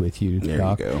involved with you,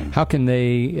 Doc? There you go. How can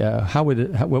they?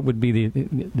 What would be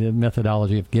the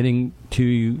methodology of getting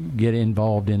to get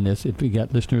involved in this? If we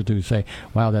got listeners who say,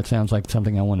 "Wow, that sounds like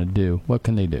something I want to do," what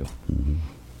can they do?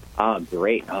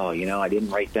 Great. I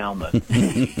didn't write down the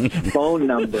phone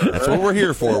number. That's what we're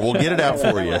here for. We'll get it out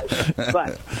for you.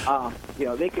 But,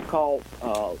 they could call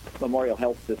Memorial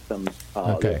Health Systems,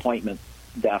 the appointment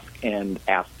desk, and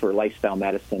ask for lifestyle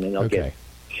medicine, and they'll get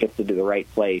shifted to the right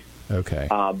place. Okay.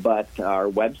 But our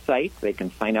website, they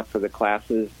can sign up for the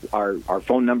classes. Our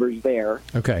phone number's there.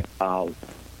 Okay.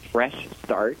 Fresh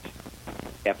Start,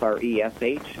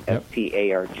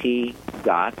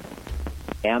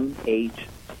 FRESHSTART.MH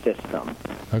System.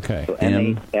 Okay. So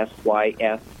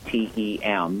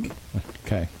MASYSTEM.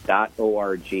 Okay.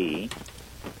 .org.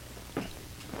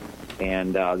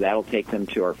 And that'll take them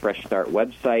to our Fresh Start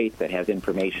website that has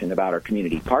information about our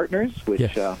community partners, which...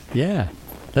 yeah.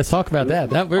 Let's talk about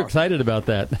that. We're excited about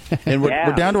that. And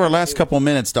we're down to our last couple of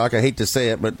minutes, Doc. I hate to say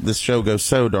it, but this show goes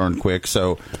so darn quick.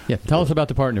 So, tell us about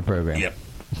the partner program. Yep.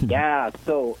 Yeah,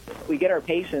 so we get our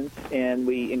patients and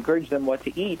we encourage them what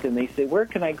to eat, and they say, "Where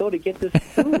can I go to get this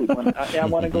food when I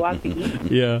want to go out to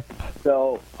eat?" Yeah.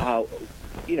 So,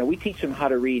 we teach them how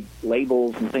to read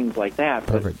labels and things like that.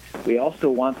 Perfect. But we also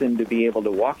want them to be able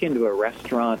to walk into a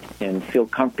restaurant and feel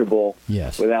comfortable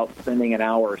without spending an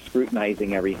hour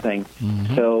scrutinizing everything.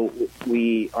 Mm-hmm. So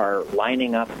we are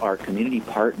lining up our community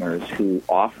partners who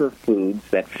offer foods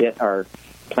that fit our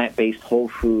plant-based whole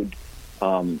food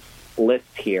list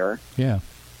here. Yeah.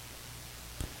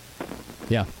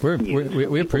 Yeah,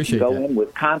 we appreciate that. Go in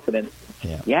with confidence.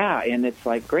 Yeah, and it's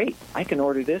like, great, I can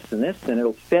order this, and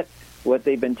it'll fit what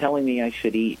they've been telling me I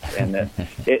should eat. And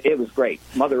it was great.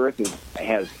 Mother Earth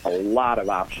has a lot of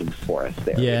options for us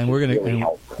there. Yeah, and we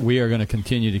are going to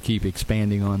continue to keep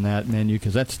expanding on that menu,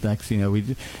 because that's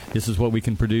this is what we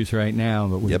can produce right now,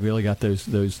 but we've really got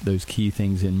those key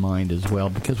things in mind as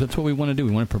well, because that's what we want to do.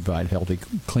 We want to provide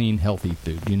clean, healthy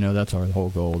food. That's our whole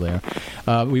goal there.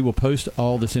 We will post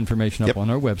all this information up on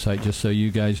our website, just so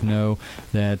you guys know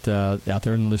that out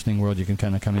there in the listening world, you can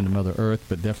kind of come into Mother Earth,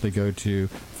 but definitely go to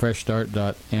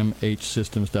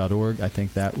freshstart.mhsystems.org. I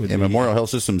think that would be... Memorial Health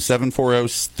System,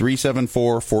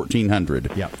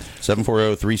 740-374-1400. Yeah.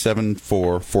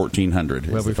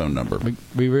 740-374-1400 is the phone number.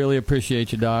 We really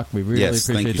appreciate you, Doc. We really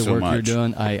appreciate the work you're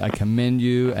doing. I commend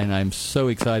you, and I'm so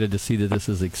excited to see that this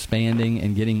is expanding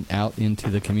and getting out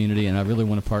into the community, and I really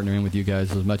want to partner in with you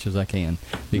guys as much as I can,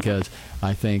 because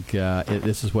I think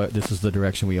this is the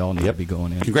direction we all need to be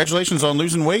going in. Congratulations on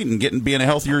losing weight and being a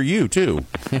healthier you, too.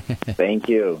 Thank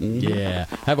you. Yeah.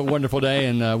 Have a wonderful day,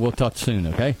 and we'll talk soon,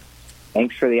 okay?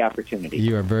 Thanks for the opportunity.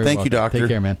 You are very welcome. Thank you, Doctor. Take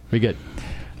care, man. Be good.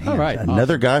 All right.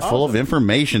 Another guy full of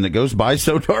information that goes by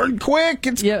so darn quick.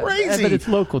 It's crazy. But it's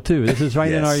local, too. This is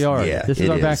right in our yard. Yeah, this is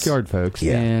our backyard, folks.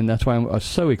 Yeah. And that's why I'm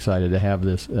so excited to have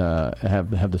this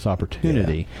have this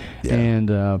opportunity. Yeah. And,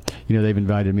 they've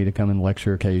invited me to come and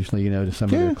lecture occasionally, to some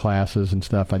of their classes and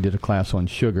stuff. I did a class on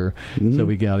sugar. Mm-hmm. So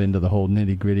we got into the whole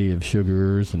nitty-gritty of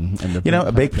sugars. And the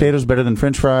a baked potato is better than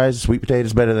French fries. Sweet potato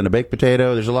is better than a baked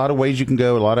potato. There's a lot of ways you can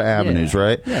go, a lot of avenues,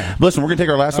 right? Yeah. Listen, we're going to take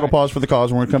our last little pause for the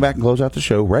cause, and we're going to come back and close out the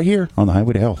show right here on the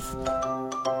Highway to Health.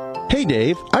 Hey,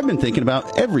 Dave, I've been thinking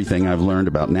about everything I've learned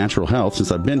about natural health since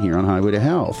I've been here on Highway to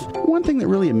Health. One thing that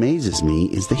really amazes me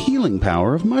is the healing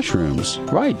power of mushrooms.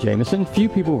 Right, Jameson. Few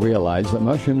people realize that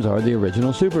mushrooms are the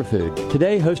original superfood.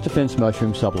 Today, Host Defense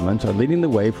mushroom supplements are leading the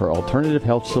way for alternative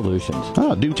health solutions.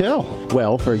 Oh, do tell.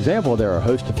 Well, for example, there are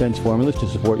Host Defense formulas to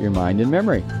support your mind and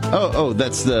memory. Oh,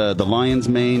 that's the lion's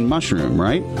mane mushroom,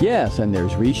 right? Yes, and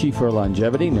there's reishi for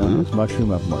longevity, known as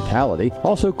mushroom of mortality.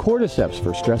 Also, cordyceps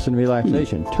for stress and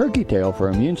relaxation. Turkey tail for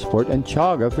immune support, and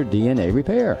chaga for DNA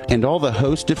repair. And all the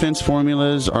Host Defense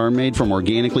formulas are made from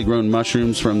organically grown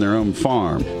mushrooms from their own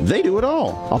farm. They do it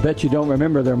all. I'll bet you don't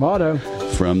remember their motto.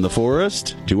 From the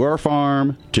forest to our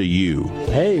farm to you.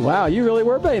 Hey, wow, you really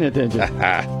were paying attention.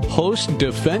 Host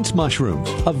Defense mushrooms,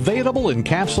 available in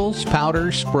capsules,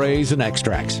 powders, sprays, and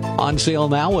extracts. On sale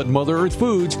now at Mother Earth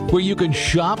Foods, where you can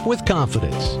shop with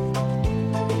confidence.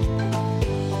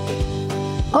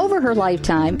 Over her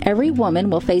lifetime, every woman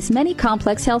will face many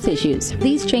complex health issues.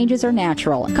 These changes are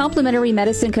natural. Complementary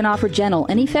medicine can offer gentle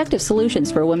and effective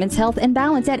solutions for women's health and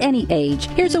balance at any age.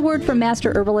 Here's a word from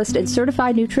Master Herbalist and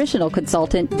Certified Nutritional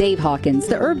Consultant Dave Hawkins,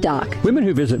 the Herb Doc. Women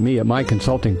who visit me at my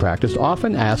consulting practice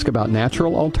often ask about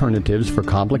natural alternatives for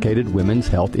complicated women's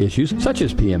health issues such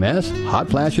as PMS, hot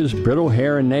flashes, brittle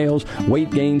hair and nails,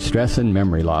 weight gain, stress, and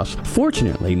memory loss.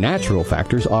 Fortunately, Natural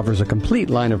Factors offers a complete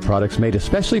line of products made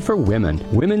especially for women.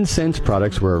 Women's Sense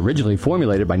products were originally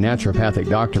formulated by naturopathic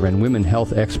doctor and women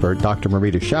health expert Dr.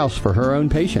 Marita Schaus for her own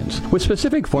patients. With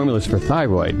specific formulas for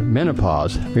thyroid,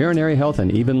 menopause, urinary health,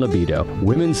 and even libido,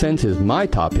 Women's Sense is my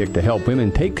top pick to help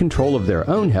women take control of their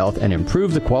own health and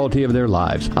improve the quality of their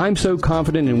lives. I'm so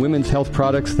confident in women's health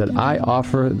products that I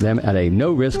offer them at a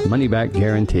no-risk, money-back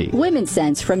guarantee. Women's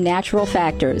Sense from Natural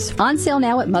Factors. On sale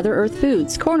now at Mother Earth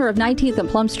Foods, corner of 19th and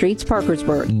Plum Streets,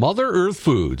 Parkersburg. Mother Earth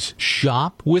Foods.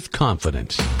 Shop with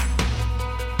confidence.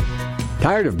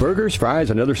 Tired of burgers,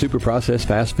 fries, and other super processed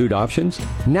fast food options?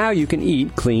 Now you can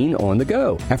eat clean on the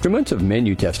go. After months of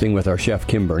menu testing with our chef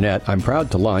Kim Burnett, I'm proud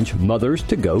to launch Mother's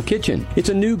To Go Kitchen. It's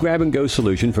a new grab-and-go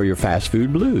solution for your fast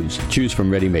food blues. Choose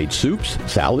from ready-made soups,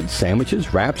 salads,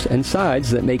 sandwiches, wraps, and sides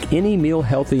that make any meal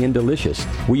healthy and delicious.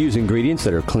 We use ingredients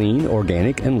that are clean,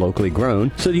 organic, and locally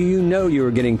grown, so you know you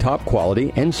are getting top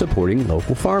quality and supporting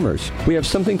local farmers. We have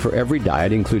something for every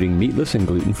diet, including meatless and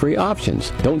gluten-free options.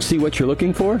 Don't see what you're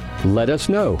looking for? Let us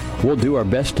know. We'll do our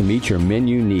best to meet your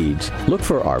menu needs. Look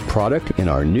for our product in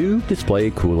our new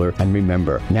display cooler, and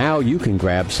remember, now you can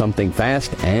grab something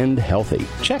fast and healthy.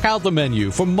 Check out the menu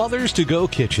for Mother's To Go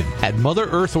Kitchen at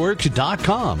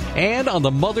MotherEarthworks.com and on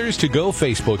the Mother's To Go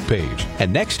Facebook page.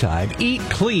 And next time, eat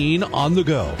clean on the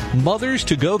go. Mother's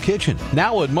To Go Kitchen,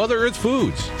 now at Mother Earth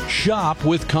Foods. Shop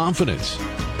with confidence.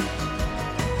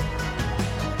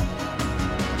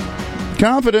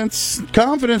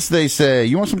 Confidence, they say.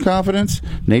 You want some confidence?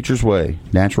 Nature's Way,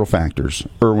 Natural Factors,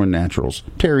 Irwin Naturals,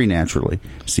 Terry Naturally,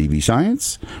 CV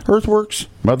Science, Earthworks,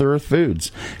 Mother Earth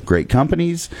Foods. Great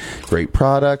companies, great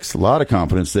products, a lot of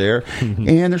confidence there.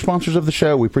 And they're sponsors of the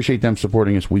show. We appreciate them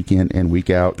supporting us week in and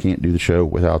week out. Can't do the show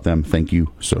without them. Thank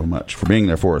you so much for being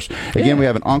there for us. Again, we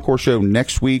have an encore show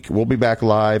next week. We'll be back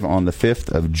live on the 5th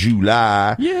of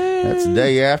July. Yay! That's the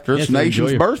day after its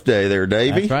nation's birthday there,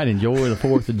 Davey. That's right. Enjoy the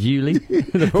 4th of July.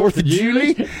 The 4th of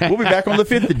July. We'll be back on the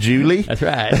 5th of July. That's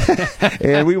right.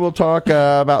 And we will talk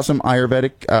about some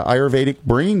Ayurvedic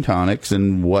brain tonics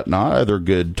and whatnot, other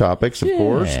good topics, of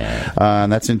course.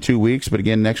 And that's in 2 weeks. But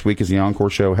again, next week is the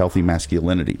encore show, Healthy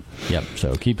Masculinity. Yep.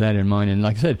 So keep that in mind. And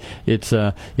like I said, it's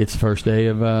the first day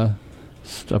of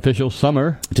official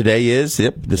summer. Today is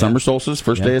the summer solstice,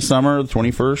 first day of summer, the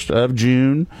 21st of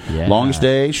June. Longest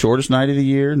day, shortest night of the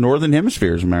year, northern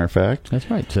hemisphere, as a matter of fact. That's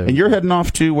right. So, and you're heading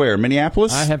off to where?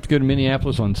 Minneapolis? I have to go to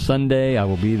Minneapolis on Sunday. I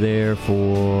will be there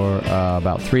for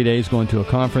about 3 days, going to a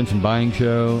conference and buying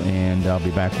show, and I'll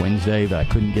be back Wednesday, but I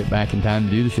couldn't get back in time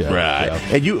to do the show. Right.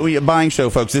 So. And you buying show,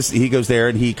 folks, he goes there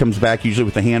and he comes back usually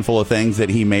with a handful of things that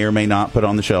he may or may not put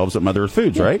on the shelves at Mother Earth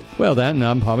Foods, right? Well, that, and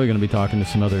I'm probably going to be talking to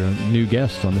some other new guests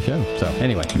on the show. So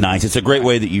anyway, nice. It's a great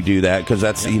way that you do that, because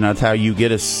that's that's how you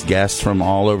get us guests from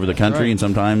all over the country and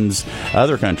sometimes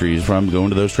other countries from going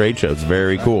to those trade shows.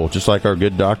 Very cool. Just like our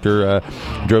good Dr.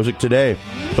 Drozek today.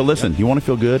 But listen, you want to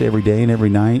feel good every day and every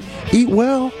night? Eat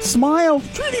well, smile,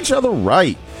 treat each other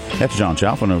right. That's John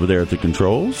Chalfin over there at the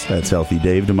controls. That's Healthy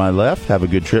Dave to my left. Have a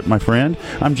good trip, my friend.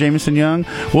 I'm Jameson Young.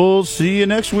 We'll see you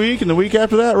next week and the week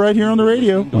after that right here on the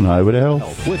radio on Highway to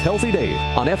Health. With Healthy Dave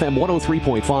on FM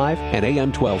 103.5 and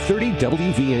AM 1230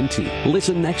 WVNT.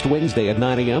 Listen next Wednesday at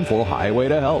 9 a.m. for Highway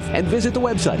to Health. And visit the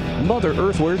website,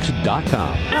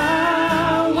 MotherEarthworks.com.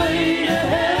 Highway to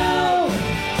Health.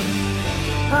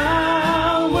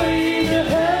 Highway to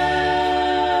Health.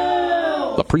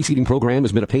 The preceding program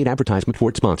has been a paid advertisement for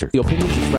its sponsor. The opinions expressed